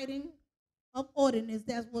handwriting of ordinance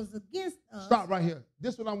that was against us. Stop right here.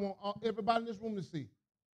 This is what I want everybody in this room to see.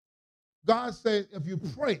 God said, if you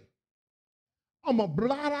pray, I'm going to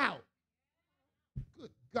blot out.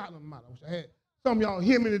 Good God Almighty. I wish I had some of y'all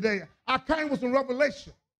hear me today. I came with some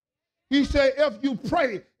revelation. He said, if you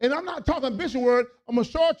pray, and I'm not talking bishop word, I'm going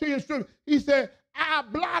to show it to you in scripture. He said, I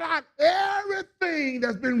blot out everything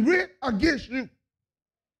that's been written against you.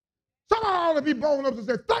 Somebody ought to be bold enough to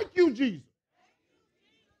say, thank you, Jesus.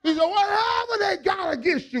 He said, whatever they got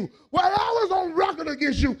against you, whatever's on record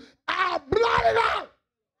against you, I'll blot it out.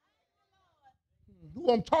 Who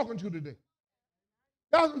I'm talking to today.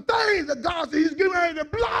 There's some things that God said he's getting ready to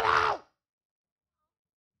blot out.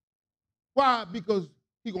 Why? Because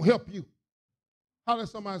he's going to help you. How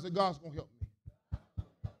does somebody say, God's going to help me?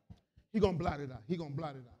 He's going to blot it out. He's going to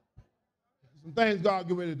blot it out. Some things God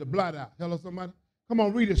get ready to blot out. Hello, somebody? Come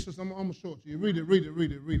on, read it, sister. I'm going to show it to you. Read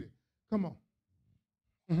it. Come on.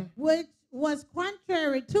 Mm-hmm. Which was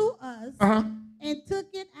contrary to us, and took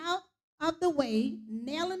it out of the way,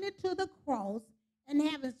 nailing it to the cross, and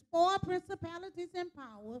having spoiled principalities and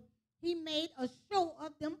power, he made a show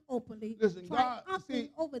of them openly, listen, God, triumphing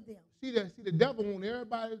over them. See, the devil wants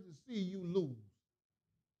everybody to see you lose.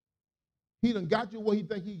 He done got you where he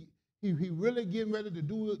think he really getting ready to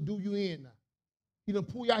do you in now. He done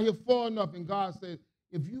pull you out here far enough, and God said,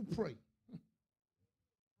 if you pray.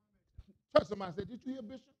 Touch somebody said, did you hear,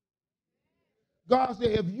 Bishop? God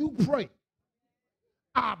said, if you pray,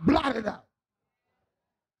 I'll blot it out.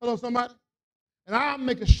 Hello, somebody? And I'll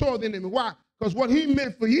make it sure the enemy. Why? Because what he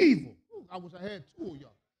meant for evil, I wish I had two of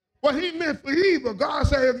y'all. What he meant for evil, God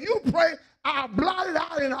said, if you pray, I'll blot it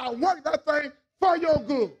out and I'll work that thing for your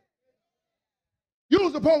good. You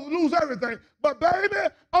were supposed to lose everything, but baby,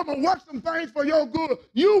 I'm going to work some things for your good.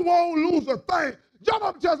 You won't lose a thing. Jump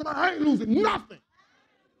up and tell somebody, I ain't losing nothing.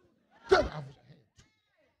 I wish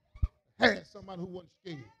I had somebody who wasn't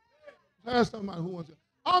scared. Had somebody who wasn't.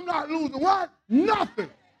 I'm not losing what? Nothing.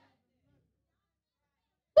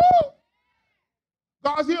 Woo!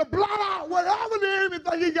 God's here, blot out whatever the enemy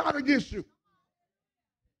think he got against you.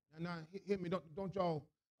 And now, hear me, don't y'all,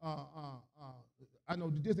 I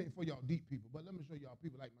know this ain't for y'all deep people, but let me show y'all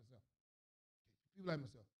people like myself. People like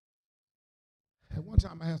myself. At one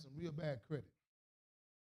time, I had some real bad credit.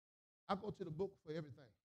 I go to the book for everything.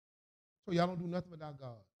 So y'all don't do nothing without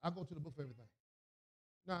God. I go to the book for everything.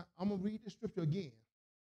 Now, I'm going to read the scripture again.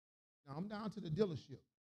 Now, I'm down to the dealership.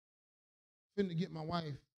 Finna get my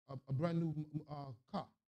wife a brand new car.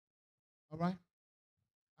 All right?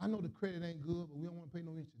 I know the credit ain't good, but we don't want to pay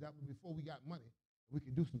no interest. That was before we got money. We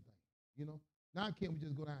could do some things, you know. Now can't we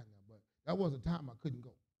just go down there? But that was a time I couldn't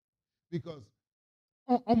go. Because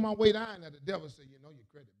on my way down there, the devil said, you know, your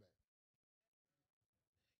credit bad.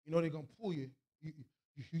 You know they're going to pull you.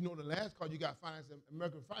 You know the last card you got financed in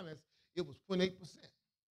American Finance, it was 28%.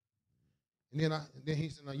 And then he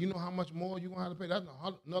said, now you know how much more you're going to have to pay? That's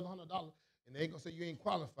another $100. And they ain't going to say you ain't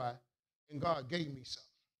qualified. And God gave me something.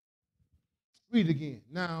 Read it again.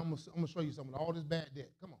 Now I'm going to show you something. All this bad debt.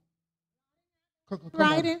 Come on. Come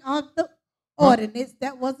writing of the ordinance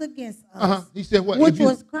that was against us, He said what? which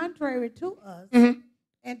was contrary to us,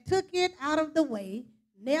 and took it out of the way,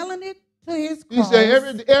 nailing it to his cross. He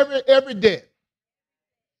said every debt,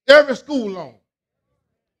 every school loan,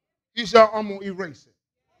 he said, I'm going to erase it.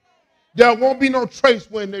 There won't be no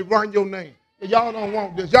trace when they run your name. Y'all don't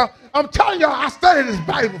want this. I'm telling y'all, I studied this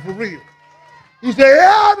Bible for real. He said,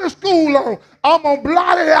 every school loan, I'm going to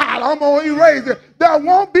blot it out. I'm going to erase it. There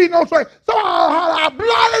won't be no trace. So I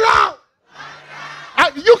blot it out.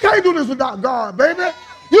 You can't do this without God, baby.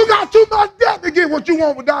 You got too much debt to get what you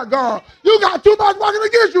want without God. You got too much working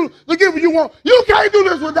against you to get what you want. You can't do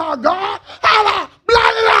this without God. Holla,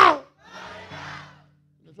 blot it out.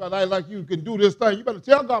 That's right. I like you can do this thing. You better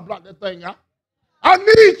tell God, block that thing out. I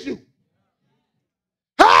need you.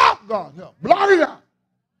 Help, God, help. Blot it out.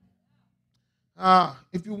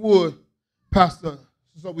 If you would, Pastor,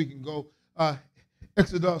 so we can go.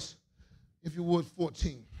 Exodus, if you would,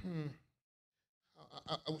 14.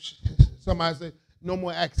 Somebody say, no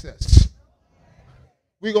more access.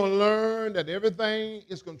 We're going to learn that everything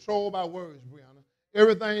is controlled by words, Brianna.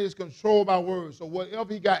 Everything is controlled by words. So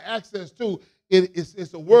whatever he got access to,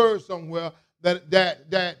 it's a word somewhere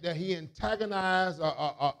that he antagonized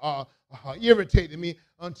or irritated me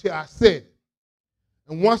until I said it.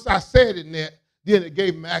 And once I said it, then it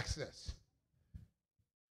gave him access.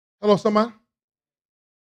 Hello, somebody?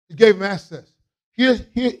 It gave him access.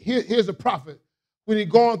 Here's a prophet. When he's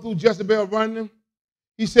going through Jezebel running him,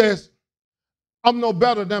 he says, I'm no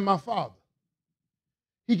better than my father.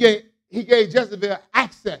 He gave Jezebel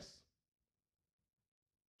access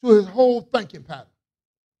to his whole thinking pattern.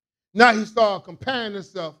 Now he started comparing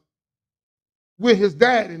himself with his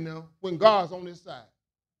dad in them when God's on his side.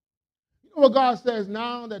 You know what God says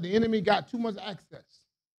now that the enemy got too much access?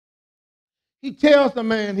 He tells the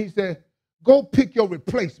man, he said, go pick your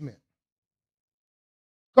replacement.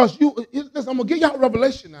 Because listen, I'm going to give y'all a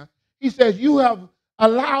revelation now. He says you have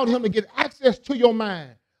allowed him to get access to your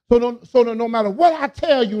mind. So that no matter what I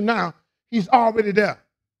tell you now, he's already there.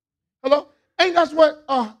 Hello? Ain't that's what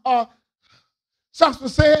Samson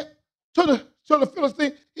said to the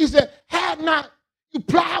Philistine? He said, had not you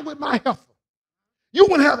plied with my heifer, you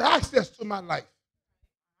wouldn't have access to my life.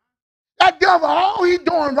 That devil, all he's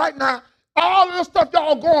doing right now, all of the stuff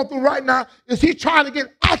y'all going through right now, is he trying to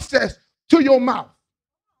get access to your mouth.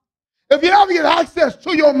 If you ever get access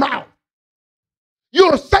to your mouth,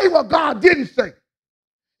 you'll say what God didn't say.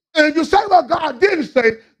 And if you say what God didn't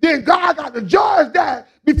say, then God got to judge that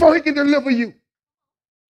before he can deliver you.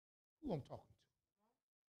 Who I'm talking to?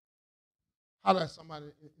 Holler at somebody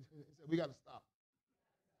and say, we got to stop.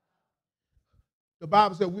 The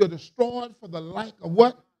Bible said we are destroyed for the lack of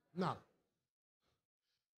what? Knowledge.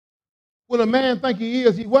 When a man think he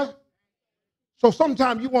is, he what? So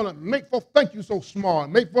sometimes you want to make folks think you so smart.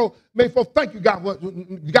 Make folks think you got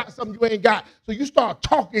something you ain't got. So you start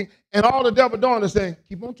talking, and all the devil doing is saying,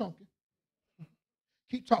 keep on talking.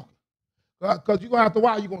 Keep talking. Because you're going to have to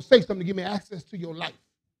while you're going to say something to give me access to your life.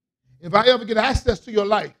 If I ever get access to your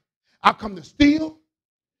life, I come to steal,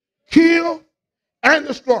 kill, and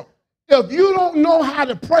destroy. If you don't know how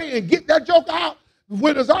to pray and get that joke out,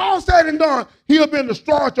 when it's all said and done, he'll be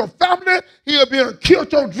destroyed your family. He'll be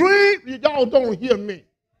killed your dream. Y'all don't hear me.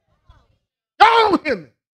 Y'all don't hear me.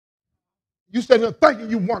 You sitting there thinking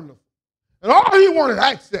you wonderful. And all he wanted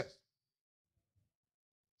access.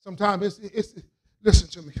 Sometimes it's listen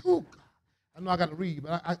to me. Oh, God. I know I got to read,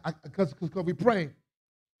 but because we're praying.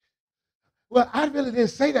 Well, I really didn't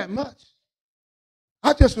say that much.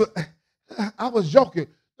 I was joking.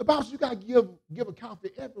 The Bible says you got to give account for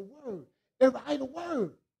every word. Every idle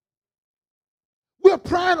word. We're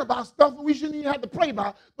praying about stuff that we shouldn't even have to pray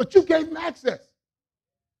about, but you gave him access.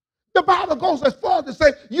 The Bible goes as far as to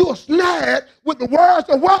say you are snared with the words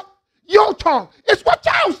of what? Your tongue. It's what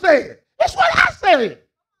y'all said. It's what I said.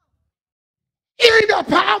 He ain't that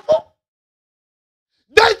powerful.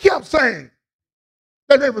 They kept saying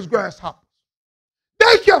that they was grasshoppers.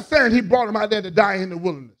 They kept saying he brought them out there to die in the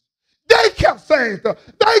wilderness. They kept saying stuff.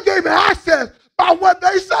 They gave me access by what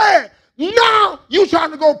they said. Now you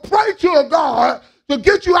trying to go pray to a God to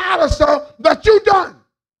get you out of stuff that you done.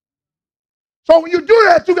 So when you do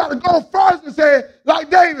that, you got to go first and say, like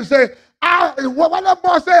David said, what that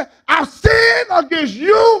boy said, I've sinned against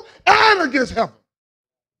you and against heaven.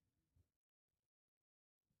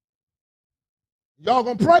 Y'all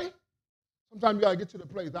gonna pray? Sometimes you gotta get to the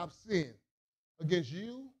place, I've sinned against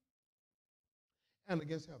you and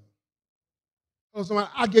against heaven. So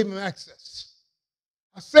I gave him access.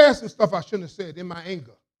 I said some stuff I shouldn't have said in my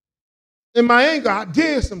anger. In my anger, I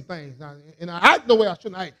did some things, and I acted the way I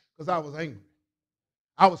shouldn't act because I was angry.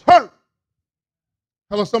 I was hurt.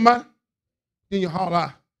 Hello, somebody? Then you holler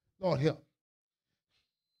out, Lord, help.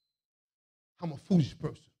 I'm a foolish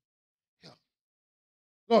person. Help.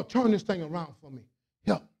 Lord, turn this thing around for me.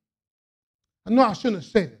 Help. I know I shouldn't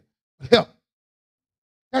have said it, but help.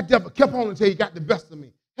 That devil kept on until he got the best of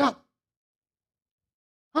me. Help.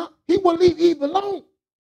 Huh? He wouldn't leave Eve alone.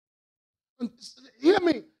 Hear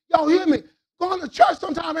me. Y'all hear me. Going to church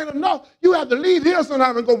sometimes ain't enough. You have to leave here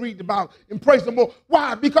sometime and go read the Bible and praise the Lord.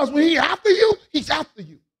 Why? Because when he's after you, he's after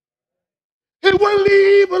you. He wouldn't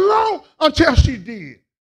leave alone until she did.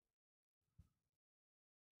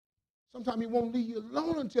 Sometimes he won't leave you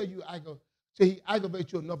alone until he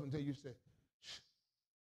aggravates you enough until you say, shh.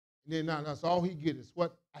 And then now that's all he gets is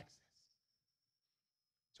what? Access.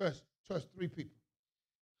 Church 3 people.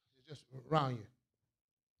 Just around you.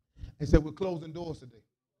 And said, we're closing doors today.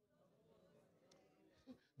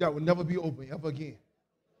 That will never be open ever again.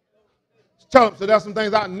 Tell them, so there's some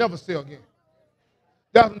things I'll never say again.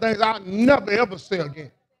 There's some things I'll never ever say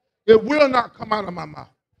again. It will not come out of my mouth.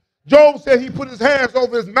 Job said he put his hands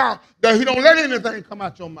over his mouth that he don't let anything come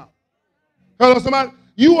out your mouth. Hello, somebody?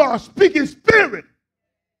 You are a speaking spirit.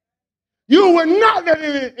 You will not let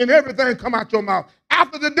everything come out your mouth.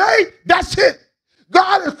 After the day, that's it.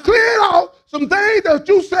 God has cleared out some things that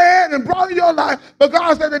you said and brought in your life, but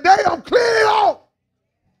God said, today I'm clearing it out.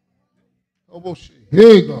 Oh, bullshit.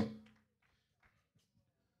 Here you go.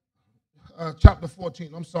 Chapter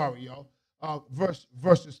 14. I'm sorry, y'all.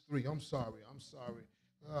 Verses 3. I'm sorry.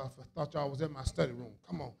 I thought y'all was in my study room.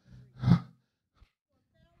 Come on.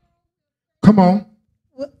 Come on.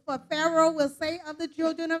 For Pharaoh will say of the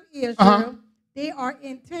children of Israel, they are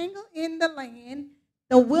entangled in the land.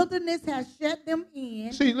 The wilderness has shut them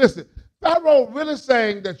in. See, listen. Pharaoh really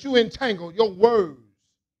saying that you entangled. Your words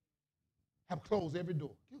have closed every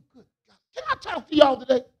door. Good. Can I talk to y'all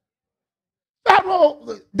today?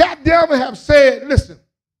 Pharaoh, that devil have said, listen,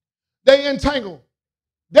 they entangled.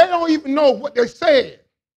 They don't even know what they said.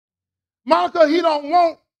 Monica, he don't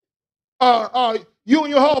want you and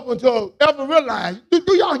your husband to ever realize.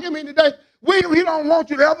 Do y'all hear me today? William, he don't want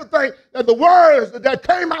you to ever think that the words that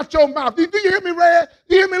came out your mouth. Do you hear me, Red?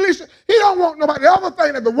 Do you hear me, Alicia? He don't want nobody to ever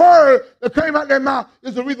think that the word that came out their mouth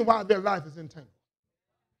is the reason why their life is entangled.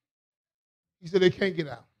 He said they can't get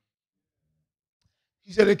out.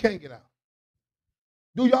 He said they can't get out.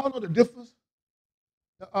 Do y'all know the difference?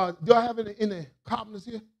 Do I have any carpenters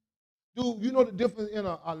here? Do you know the difference in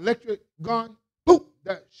an electric gun? Boop,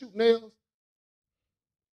 that shoot nails.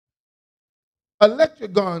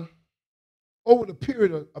 Electric gun, over the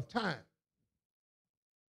period of time,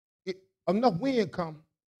 enough wind come,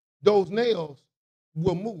 those nails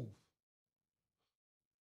will move.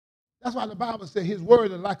 That's why the Bible says his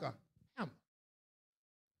word is like a hammer.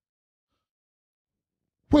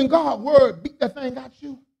 When God's word beat that thing at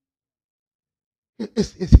you,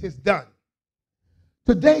 it's done.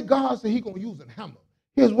 Today, God said he's going to use a hammer.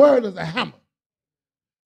 His word is a hammer.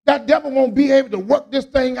 That devil won't be able to work this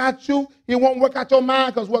thing at you. He won't work out your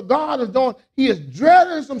mind because what God is doing, he is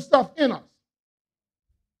drilling some stuff in us.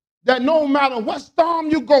 That no matter what storm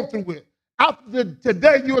you go through with, after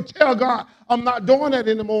today you'll tell God, I'm not doing that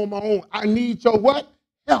anymore on my own. I need your what?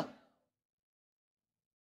 Help.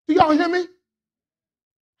 Do y'all hear me?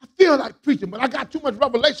 I feel like preaching, but I got too much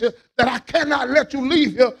revelation that I cannot let you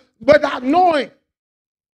leave here without knowing.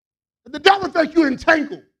 The devil thinks you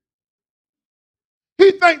entangled.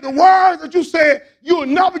 He thinks the words that you said, you will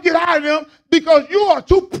never get out of them because you are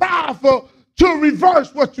too powerful to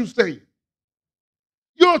reverse what you say.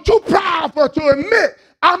 You're too powerful to admit,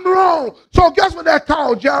 I'm wrong. So guess what that's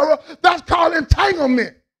called, Gerald? That's called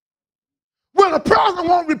entanglement. When a person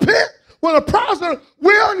won't repent, when a person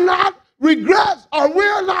will not regret or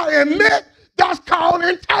will not admit, that's called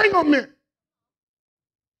entanglement.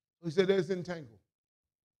 He said there's entangled.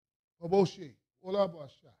 Oboshi,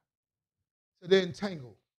 olabasha. So they're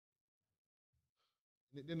entangled.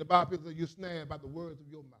 Then the Bible says you're snared by the words of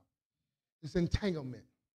your mouth. It's entanglement.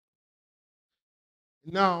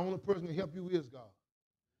 And now the only person who can help you is God.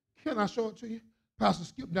 Can I show it to you? Pastor,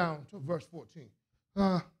 skip down to verse 14.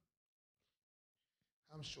 I'm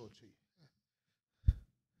show it to you.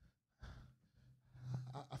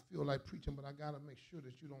 I feel like preaching, but I got to make sure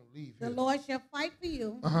that you don't leave The here. Lord shall fight for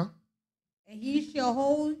you, Uh-huh. and he shall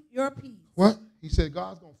hold your peace. What? He said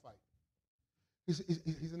God's going to fight. He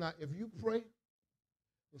said, now, if you pray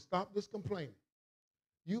and stop this complaining,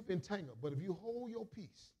 you've been tangled. But if you hold your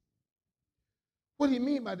peace, what do you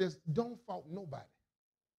mean by this? Don't fault nobody.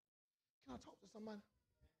 Can I talk to somebody?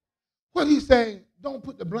 What he's saying, don't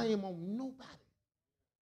put the blame on nobody.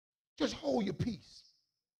 Just hold your peace.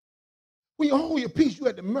 When you hold your peace, you're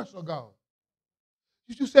at the mercy of God.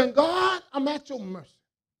 You're saying, God, I'm at your mercy.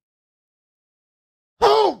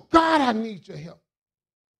 Oh, God, I need your help.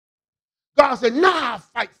 God said, nah, I'll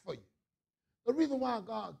fight for you. The reason why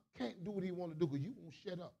God can't do what he wants to do because you won't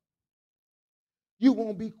shut up. You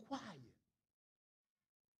won't be quiet.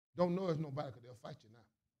 Don't know there's nobody because they'll fight you now.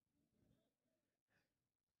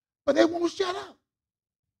 But they won't shut up.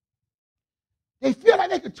 They feel like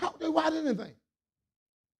they can talk their way out of anything.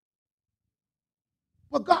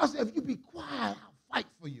 But God said, if you be quiet, I'll fight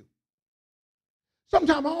for you.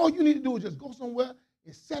 Sometimes all you need to do is just go somewhere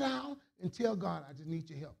and sit down and tell God, I just need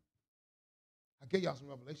your help. I gave y'all some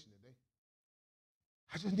revelation today.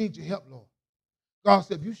 I just need your help, Lord. God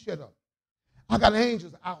said, if you shut up, I got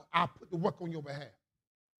angels, I'll put the work on your behalf.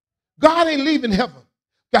 God ain't leaving heaven.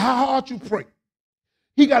 Got how hard you pray.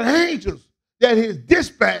 He got angels that is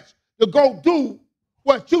dispatched to go do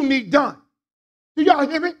what you need done. Do y'all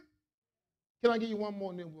hear me? Can I give you one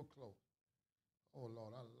more and then we'll close? Oh,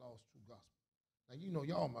 Lord, I lost true gospel. Now, you know,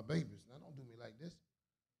 y'all my babies. Now, don't do me like this.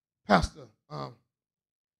 Pastor,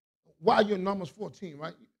 while you're in Numbers 14,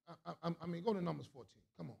 right? I mean, go to Numbers 14.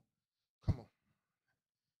 Come on. Come on.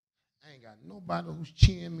 I ain't got nobody who's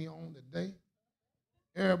cheering me on today.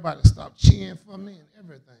 Everybody stopped cheering for me and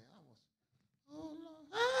everything. I was, oh, Lord.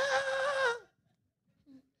 Ah,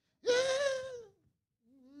 yeah,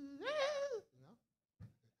 yeah. No,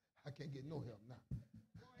 I can't get no help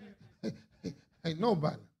now. Ain't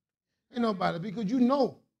nobody. Ain't nobody, because you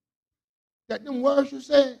know that them words you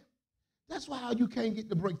said, that's why you can't get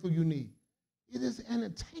the breakthrough you need. It is an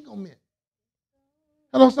entanglement.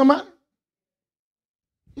 Hello, somebody?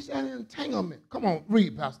 It's an entanglement. Come on,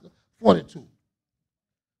 read, Pastor. 42.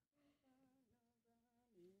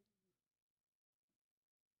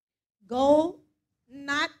 Go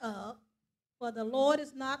not up, for the Lord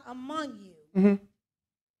is not among you. Mm-hmm.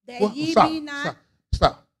 That Well, ye stop, be not.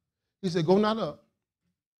 Stop. He said, go not up.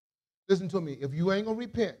 Listen to me. If you ain't going to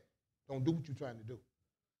repent, don't do what you're trying to do.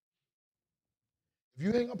 If you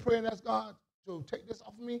ain't going to pray and ask God to take this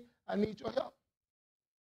off of me, I need your help.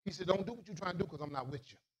 He said, don't do what you're trying to do because I'm not with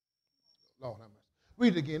you. Lord have mercy.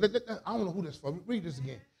 Read it again. I don't know who this is for. Read this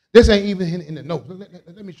again. This ain't even in the notes.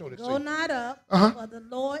 Let me show this to you. Go not up, for the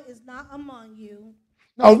Lord is not among you.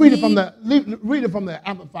 No, read it from the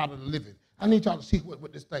Amplified of the Living. I need y'all to see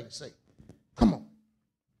what this thing say. Come on.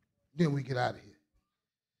 Then we get out of here.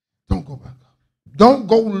 Don't go back up. Don't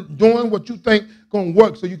go doing what you think going to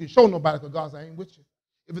work so you can show nobody because God said, I ain't with you.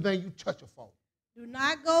 Everything you touch will fall. Do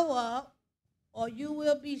not go up, or you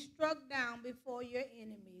will be struck down before your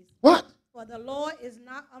enemies. What? For the Lord is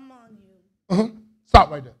not among you. Uh-huh.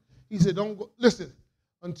 Stop right there. He said, don't go. Listen,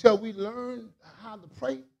 until we learn how to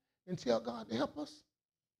pray and tell God to help us,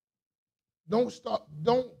 don't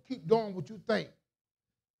keep doing what you think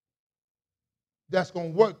that's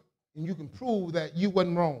going to work and you can prove that you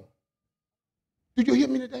wasn't wrong. Did you hear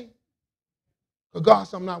me today? Because God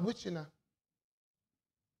said, I'm not with you now.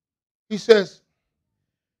 He says,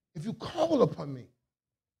 if you call upon me,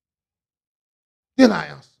 then I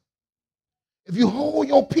answer. If you hold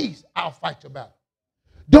your peace, I'll fight your battle.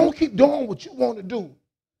 Don't keep doing what you want to do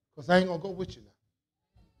because I ain't going to go with you now.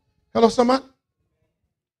 Hello, somebody?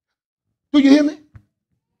 Do you hear me?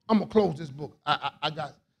 I'm going to close this book. I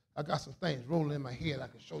got some things rolling in my head I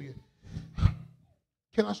can show you.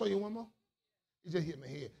 Can I show you one more? It just hit my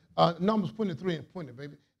head. Numbers 23 and 20,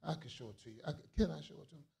 baby. I can show it to you. Can I show it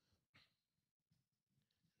to you?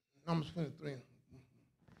 Numbers 23.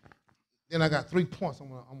 Then I got 3 points I'm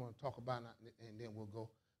going to talk about, and then we'll go.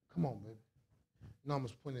 Come on, baby.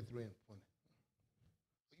 Numbers 23 and 20.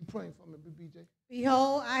 Are you praying for me, BJ?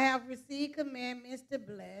 Behold, I have received commandments to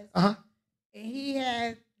bless, and he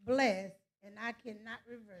has blessed, and I cannot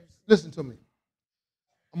reverse it. Listen to me.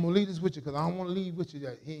 I'm going to leave this with you because I don't want to leave with you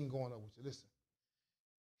that he ain't going up with you. Listen.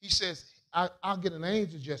 He says, I'll get an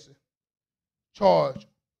angel, Jesse, charged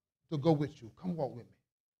to go with you. Come walk with me.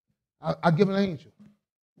 I'll give an angel.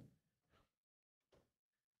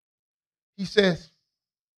 He says,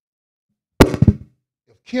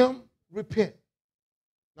 if Kim repent,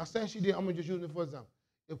 not saying she did, I'm going to just use it for example.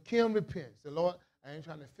 If Kim repents, say, Lord, I ain't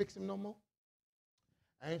trying to fix him no more.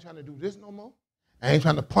 I ain't trying to do this no more. I ain't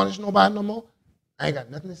trying to punish nobody no more. I ain't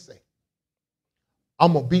got nothing to say.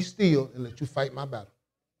 I'm going to be still and let you fight my battle.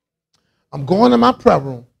 I'm going to my prayer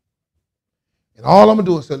room, and all I'm going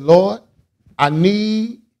to do is say, Lord, I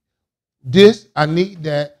need this, I need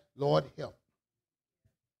that. Lord, help.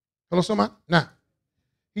 Hello, somebody? Now,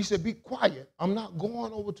 he said, be quiet. I'm not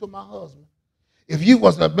going over to my husband. If you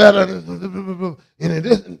was a better, and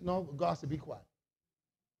this, no, God said, be quiet.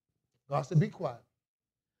 God said, be quiet.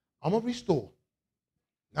 I'm going to restore,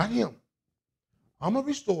 not him. I'm going to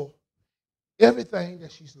restore everything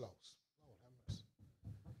that she's lost.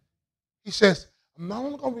 He says, I'm not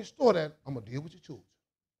only going to restore that, I'm going to deal with your children.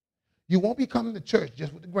 You won't be coming to church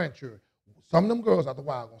just with the grandchildren. Some of them girls out the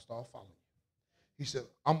wild are going to start following you. He said,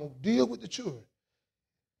 I'm going to deal with the children.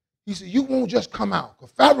 He said, you won't just come out,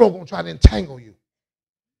 because Pharaoh going to try to entangle you.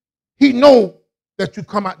 He know that you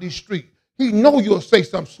come out these streets. He know you'll say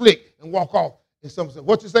something slick and walk off. And someone said,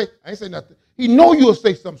 what you say? I ain't say nothing. He know you'll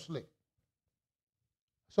say something slick.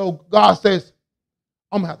 So God says,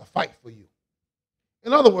 I'm going to have to fight for you.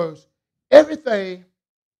 In other words, everything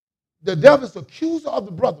the devil's accuser of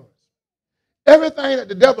the brethren, everything that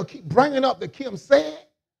the devil keep bringing up that Kim said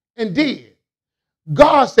and did,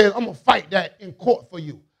 God said, I'm going to fight that in court for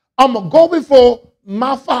you. I'm going to go before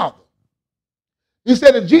my Father. He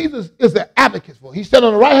said that Jesus is the advocate for. He said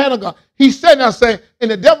on the right hand of God. He said now saying,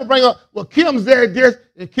 and the devil bring up, well, Kim said this,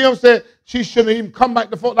 and Kim said she shouldn't even come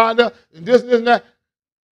back to Fort Lauderdale, and this and that.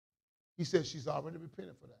 He said she's already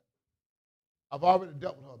repented for that. I've already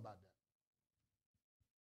dealt with her about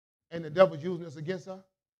that. And the devil's using this against her.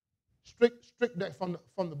 Strict that from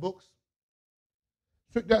the books.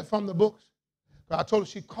 Strict that from the books. I told her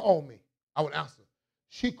she called me. I would answer.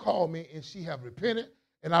 She called me and she have repented,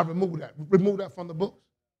 and I removed that from the books.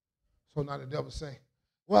 So now the devil's saying,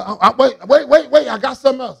 well, wait, I got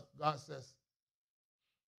something else. God says,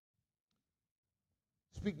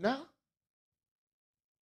 speak now,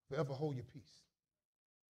 forever hold your peace.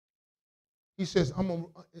 He says,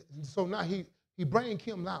 so now he bring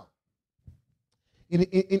Kim out. And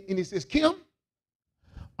he says, Kim,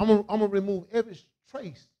 I'm gonna remove every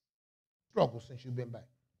trace struggle since you've been back.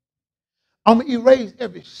 I'm going to erase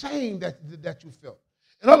every shame that you felt.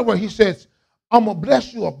 In other words, he says, I'm going to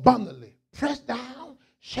bless you abundantly. Pressed down,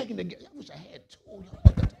 shaking together. I wish I had told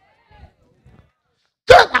you.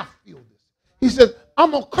 God, I feel this. He says, I'm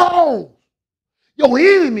going to cause your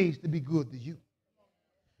enemies to be good to you.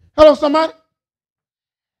 Hello, somebody?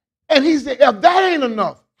 And he said, if that ain't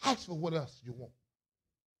enough, ask for what else you want.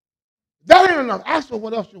 If that ain't enough, ask for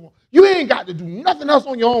what else you want. You ain't got to do nothing else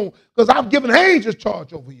on your own, because I've given angels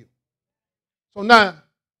charge over you. So now,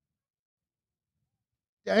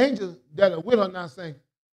 the angels that are with her now saying,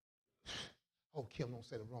 oh, Kim, don't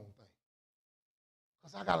say the wrong thing.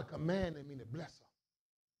 Because I got a command in me to bless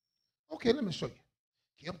her. Okay, let me show you.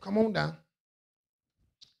 Kim, come on down.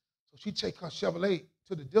 So she take her Chevrolet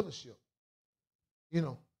to the dealership.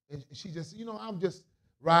 And she just, I'm just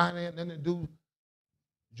riding, and then the dude,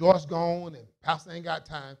 George gone, and Pastor ain't got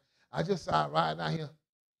time. I just started riding out here.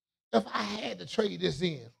 If I had to trade this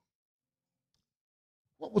in,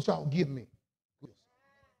 what would y'all give me?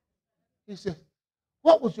 He said,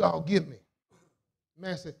 what would y'all give me? The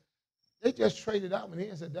man said, they just traded out with me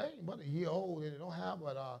and said, they ain't but a year old and they don't have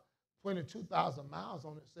but 22,000 miles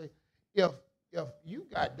on it. Say, if you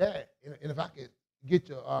got that, and if I could get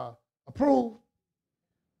you approved,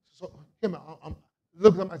 so I'm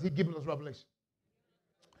looking at somebody, he's giving us revelation.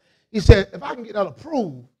 He said, if I can get that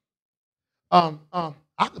approved, I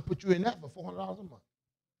could put you in that for $400 a month.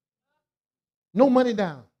 No money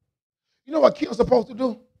down. You know what Kim's supposed to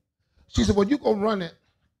do? She said, well, you go run it.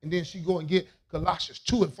 And then she go and get Colossians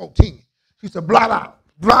 2:14. She said, blot out.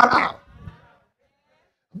 Blot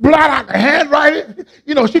out the handwriting.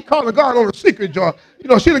 She calling God on a secret jar. She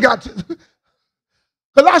done got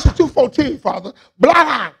Colossians 2:14, Father. Blot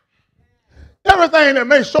out everything that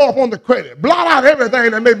may show up on the credit. Blot out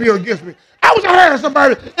everything that may be against me. I wish I had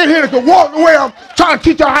somebody in here that could walk the way I'm trying to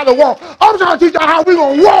teach y'all how to walk. I'm trying to teach y'all how we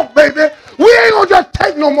going to walk, baby. We ain't going to just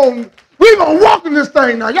take no more. We going to walk in this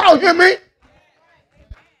thing now. Y'all hear me?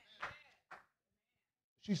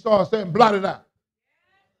 She started saying, blot it out.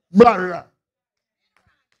 Blot it out.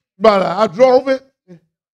 Blot it out. I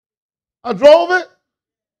drove it.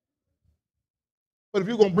 But if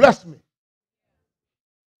you're going to bless me,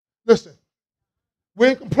 listen, we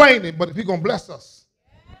ain't complaining, but if you're going to bless us,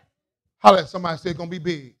 holler at somebody and say it's going to be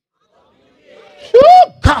big.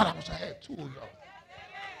 God, I wish I had two of y'all.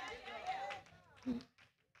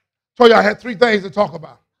 Told you I had three things to talk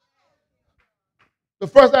about. The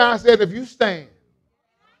first thing I said, if you stand,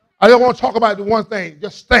 I don't want to talk about the one thing,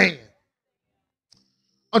 just stand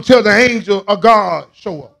until the angel of God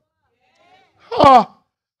show up. Uh,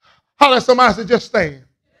 holler at somebody and say, just stand.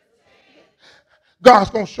 God's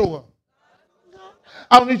going to show up.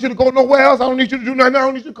 I don't need you to go nowhere else. I don't need you to do nothing. I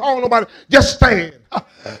don't need you to call nobody. Just stand.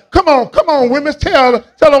 Come on, women. Tell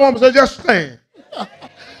a woman, say, just stand.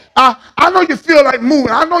 I know you feel like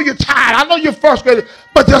moving. I know you're tired. I know you're frustrated.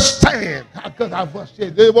 But just stand.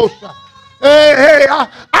 Hey,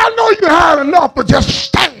 I know you had enough, but just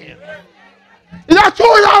stand. Is that two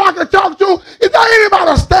of y'all I can talk to? Is there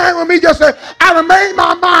anybody stand with me? Just say, I done made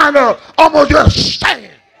my mind up. I'm going to just stand.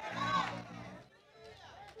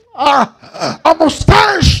 I'm going to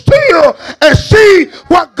stand still and see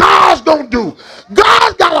what God's going to do.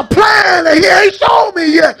 God's got a plan and he ain't showed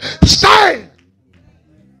me yet. Stand.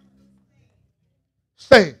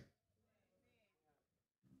 Stand.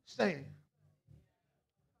 Stand.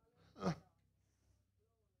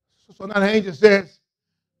 So now the angel says,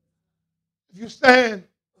 if you stand,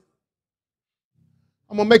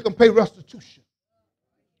 I'm going to make them pay restitution.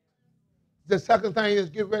 The second thing is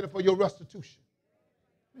get ready for your restitution.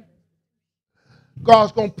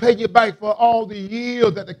 God's going to pay you back for all the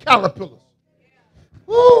years that the caterpillars.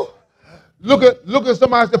 Woo. Look at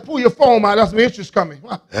somebody that pull your phone out. That's some interest coming.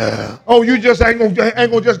 Oh, you just ain't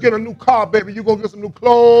gonna just get a new car, baby. You gonna get some new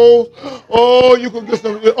clothes. Oh, you can get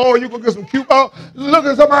some cute. Oh, look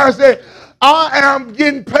at somebody and say, I am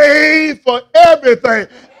getting paid for everything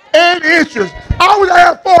and interest. I would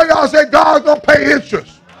have four of y'all say God's gonna pay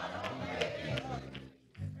interest.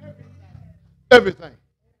 Everything.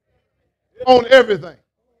 On everything.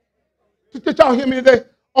 Did y'all hear me today?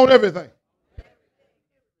 On everything.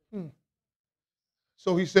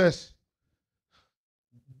 So he says,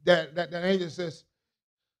 that angel says,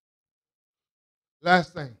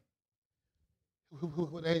 last thing.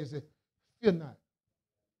 What the angel said, fear not.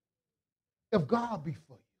 If God be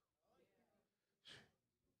for you.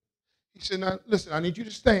 He said, now listen, I need you to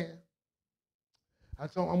stand. I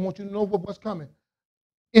told him, I want you to know what's coming.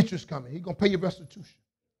 Interest coming. He's going to pay your restitution.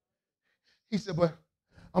 He said, but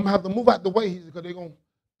I'm going to have to move out the way. He said, because they're going to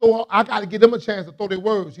throw out, I got to give them a chance to throw their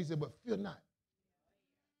words. He said, but fear not.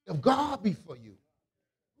 If God be for you.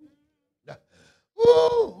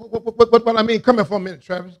 Ooh, what I mean, come here for a minute,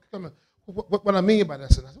 Travis. Come here. What I mean by that, I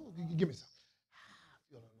said, give me some.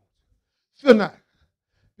 Fear not.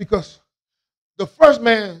 Because the first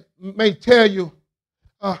man may tell you,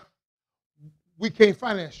 we can't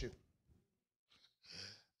finance you.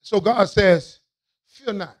 So God says,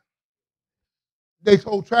 fear not. They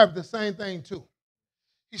told Travis the same thing too.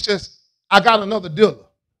 He says, I got another dealer.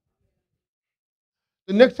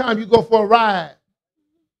 The next time you go for a ride,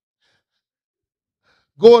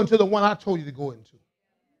 go into the one I told you to go into.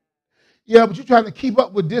 Yeah, but you're trying to keep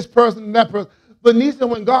up with this person and that person. But Nisa,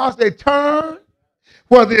 when God said turn,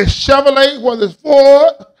 whether it's Chevrolet, whether it's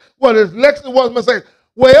Ford, whether it's Lexus, whether it's Mercedes,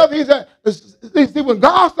 wherever he's at, see, when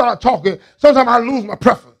God starts talking, sometimes I lose my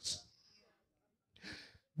preference.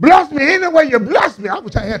 Bless me any way you bless me. I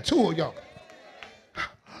wish I had two of y'all.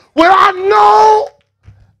 When I know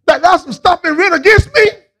that there's some stuff been written against me,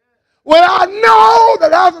 when I know that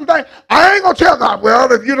there's some things, I ain't going to tell God,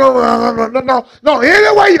 well, if you don't, no,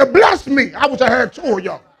 any way you bless me, I wish I had two of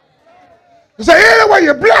y'all. Say, any way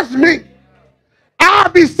you bless me, I'll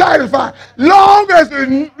be satisfied. Long as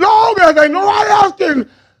ain't nobody else can.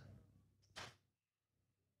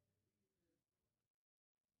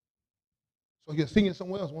 So you're singing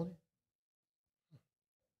somewhere else, won't you?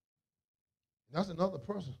 That's another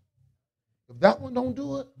person. If that one don't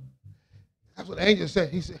do it, that's what the angel said.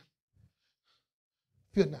 He said,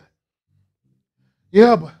 fear not.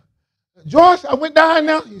 Yeah, but Joyce, I went down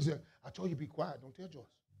now. He said, I told you be quiet. Don't tell Joyce.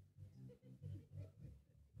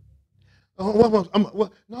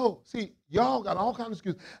 No, see, y'all got all kinds of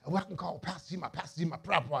excuses. Well, I can call pastor, see my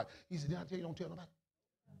prayer part. He said, did I tell you don't tell nobody?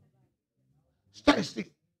 Stand still.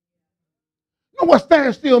 You know what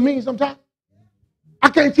stand still means sometimes? I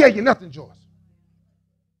can't tell you nothing, Joyce.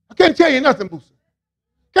 I can't tell you nothing, Boosie.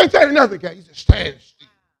 Can't tell you nothing, Cat. He said, stand still.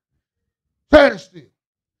 Stand still.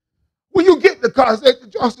 When you get in the car, I said to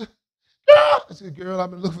Joyce, I said, girl,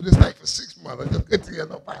 I've been looking for this thing for 6 months. I just couldn't tell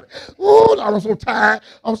nobody. Oh, I'm so tired.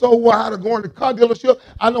 I'm so wired of going to the car dealership.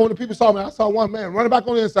 I know when the people saw me, I saw one man running back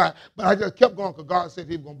on the inside, but I just kept going because God said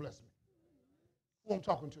he was going to bless me. Who I'm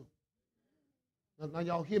talking to? Now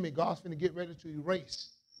y'all hear me. God's going to get ready to erase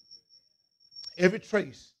every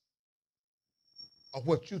trace of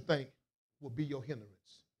what you think will be your hindrance.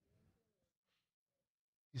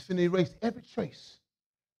 He's going to erase every trace.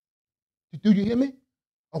 Do you hear me?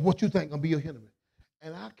 Of what you think going to be your hindrance.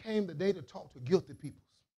 And I came today to talk to guilty people.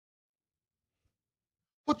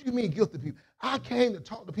 What do you mean guilty people? I came to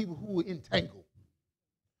talk to people who were entangled.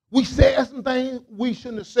 We said some things we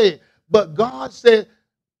shouldn't have said, But God said,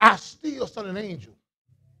 I still sent an angel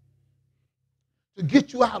to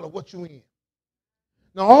get you out of what you're in.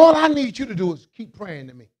 Now, all I need you to do is keep praying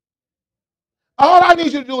to me. All I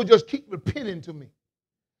need you to do is just keep repenting to me.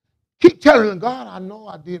 Keep telling them, God, I know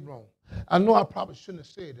I did wrong. I know I probably shouldn't have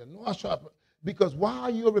said that. I know I should have, because while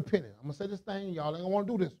you're repenting, I'm going to say this thing, y'all ain't going to want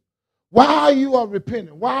to do this. While you are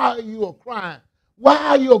repenting, while you are crying,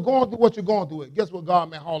 while you're going through what you're going through, guess what God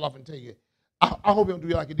may haul off and tell you? I hope you don't do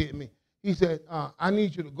it like he did to me. He said, I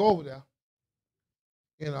need you to go over there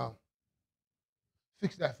and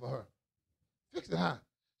fix that for her. Fix it, huh?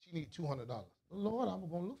 She needs $200. Lord, I'm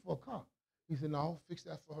going to look for a car. He said, no, fix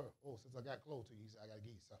that for her. Oh, since I got close to you, he said, I got to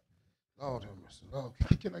give you something. Lord have mercy. Lord,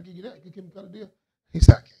 can I give you that? Can we cut a deal? He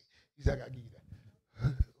said, I can't. He said, I got to give you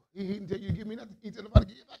that. He didn't tell you to give me nothing. He said, nobody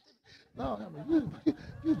give you nothing. No, I mean,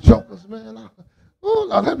 you jokers, man. Oh,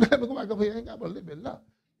 Lord, let me go back over here. I ain't got but a little bit left.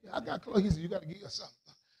 Yeah, I got close. He said, you got to give us something.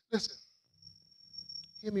 Listen,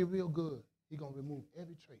 hear me real good. He's going to remove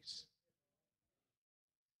every trace.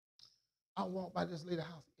 I walk by this lady's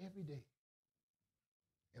house every day.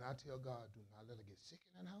 And I tell God, do not let her get sick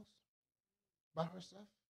in that house by herself.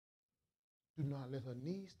 Do not let her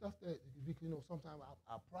need stuff that, sometimes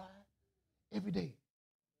I pride every day.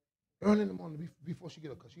 Early in the morning before she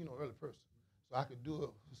get up, because she's an early person. So I could do it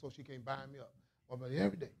so she can't bind me up. But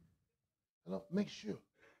every day. Make sure.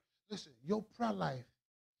 Listen, your prayer life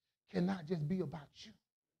cannot just be about you.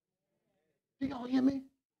 Do y'all hear me?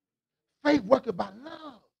 Faith working by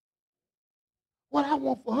love. What I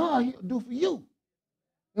want for her, he'll do for you.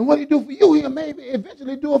 And what he do for you, he'll maybe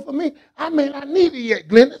eventually do it for me. I may not need it yet,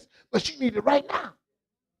 Glennis, but she needs it right now.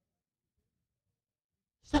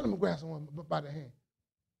 Send him a grab someone by the hand.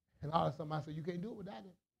 And all of a sudden I say, you can't do it without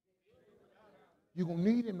him. You're going to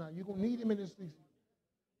need him now. You're going to need him in this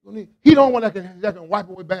season. He don't want that can wipe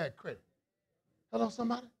away bad credit. Hello,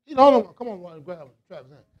 somebody? He don't want. Come on, grab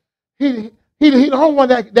Travis' hand. He don't want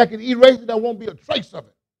that can erase it. There won't be a trace of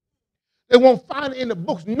it. They won't find it in the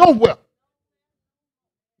books nowhere.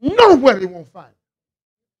 Nowhere they won't find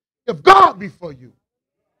it. If God be for you.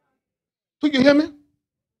 Do you hear me?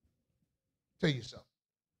 Tell yourself.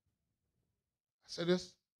 I say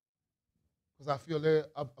this because I feel there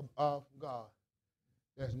of God.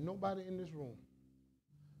 There's nobody in this room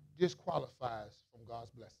disqualifies from God's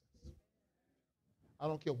blessings. I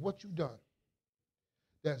don't care what you've done.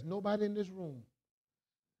 There's nobody in this room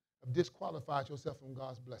that disqualifies yourself from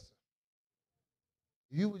God's blessing.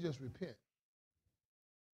 You would just repent.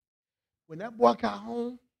 When that boy got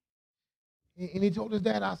home, and he told his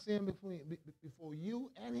dad, I sinned before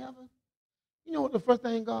you and heaven, you know what the first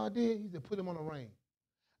thing God did? He said, put him on a ring.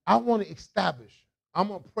 I want to establish. I'm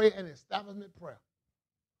going to pray an establishment prayer.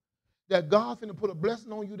 That God's going to put a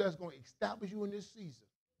blessing on you that's going to establish you in this season.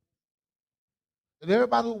 And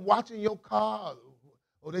everybody who's watching your car,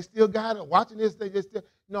 or they still got it, watching this,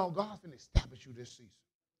 no, God's going to establish you this season.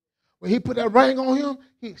 When he put that ring on him,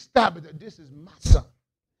 he established that this is my son.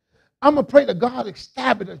 I'm going to pray that God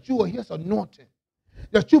establish that you are his anointing,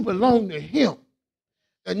 that you belong to him,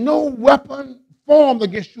 that no weapon formed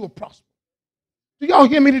against you will prosper. Do y'all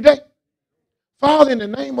hear me today? Father, in the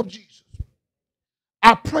name of Jesus,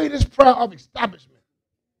 I pray this prayer of establishment.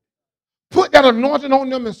 Put that anointing on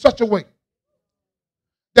them in such a way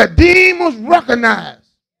that demons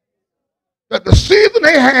recognize that the season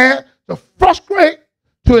they had to frustrate,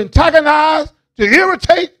 to antagonize, to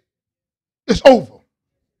irritate is over.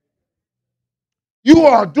 You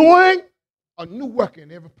are doing a new work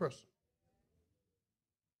in every person.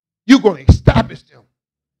 You're going to establish them.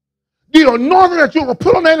 The anointing that you're going to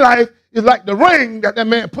put on their life is like the ring that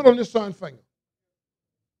man put on his son's finger.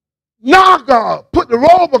 Now, God, put the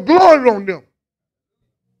robe of glory on them.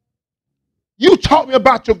 You taught me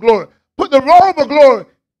about your glory. Put the robe of glory.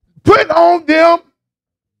 Put on them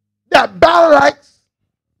that battle-axe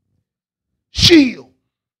shield.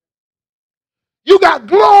 You got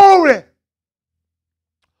glory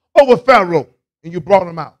over Pharaoh, and you brought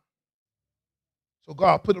him out. So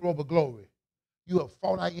God, put the robe of glory. You have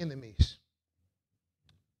fought our enemies.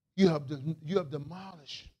 You have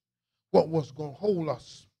demolished what was going to hold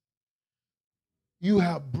us. You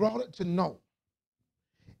have brought it to naught.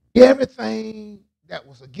 Everything that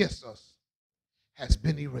was against us has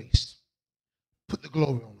been erased. Put the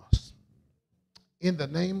glory on us. In the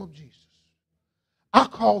name of Jesus. I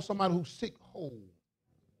call somebody who's sick whole.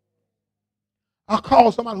 I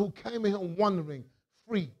call somebody who came in here wandering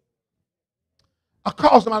free. I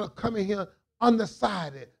call somebody who come in here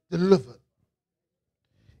undecided, delivered.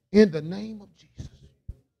 In the name of Jesus.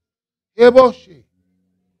 Eboshi.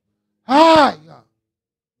 Hi.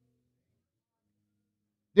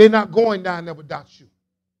 They're not going down there without you.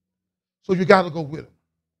 So you got to go with them.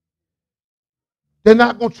 They're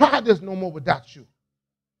not going to try this no more without you.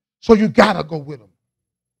 So you got to go with them.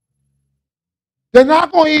 They're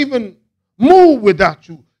not going to even move without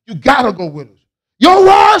you. You got to go with us. Your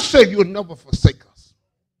word said you'll never forsake us.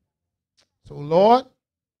 So, Lord,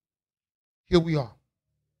 here we are.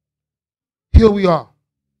 Here we are.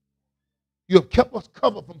 You have kept us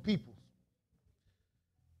covered from people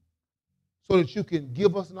so that you can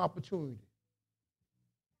give us an opportunity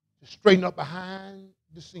to straighten up behind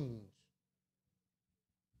the scenes.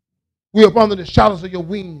 We are under the shadows of your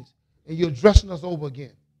wings, and you're dressing us over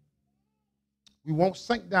again. We won't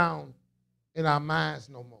sink down in our minds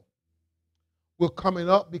no more. We're coming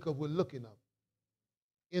up because we're looking up.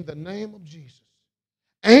 In the name of Jesus.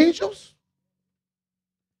 Angels,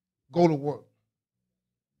 go to work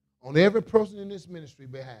on every person in this ministry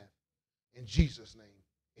behalf. In Jesus' name,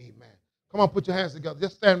 amen. Come on, put your hands together.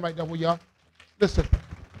 Just stand right there where you are. Listen.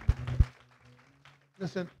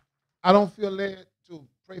 Listen, I don't feel led to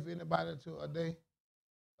pray for anybody until a day.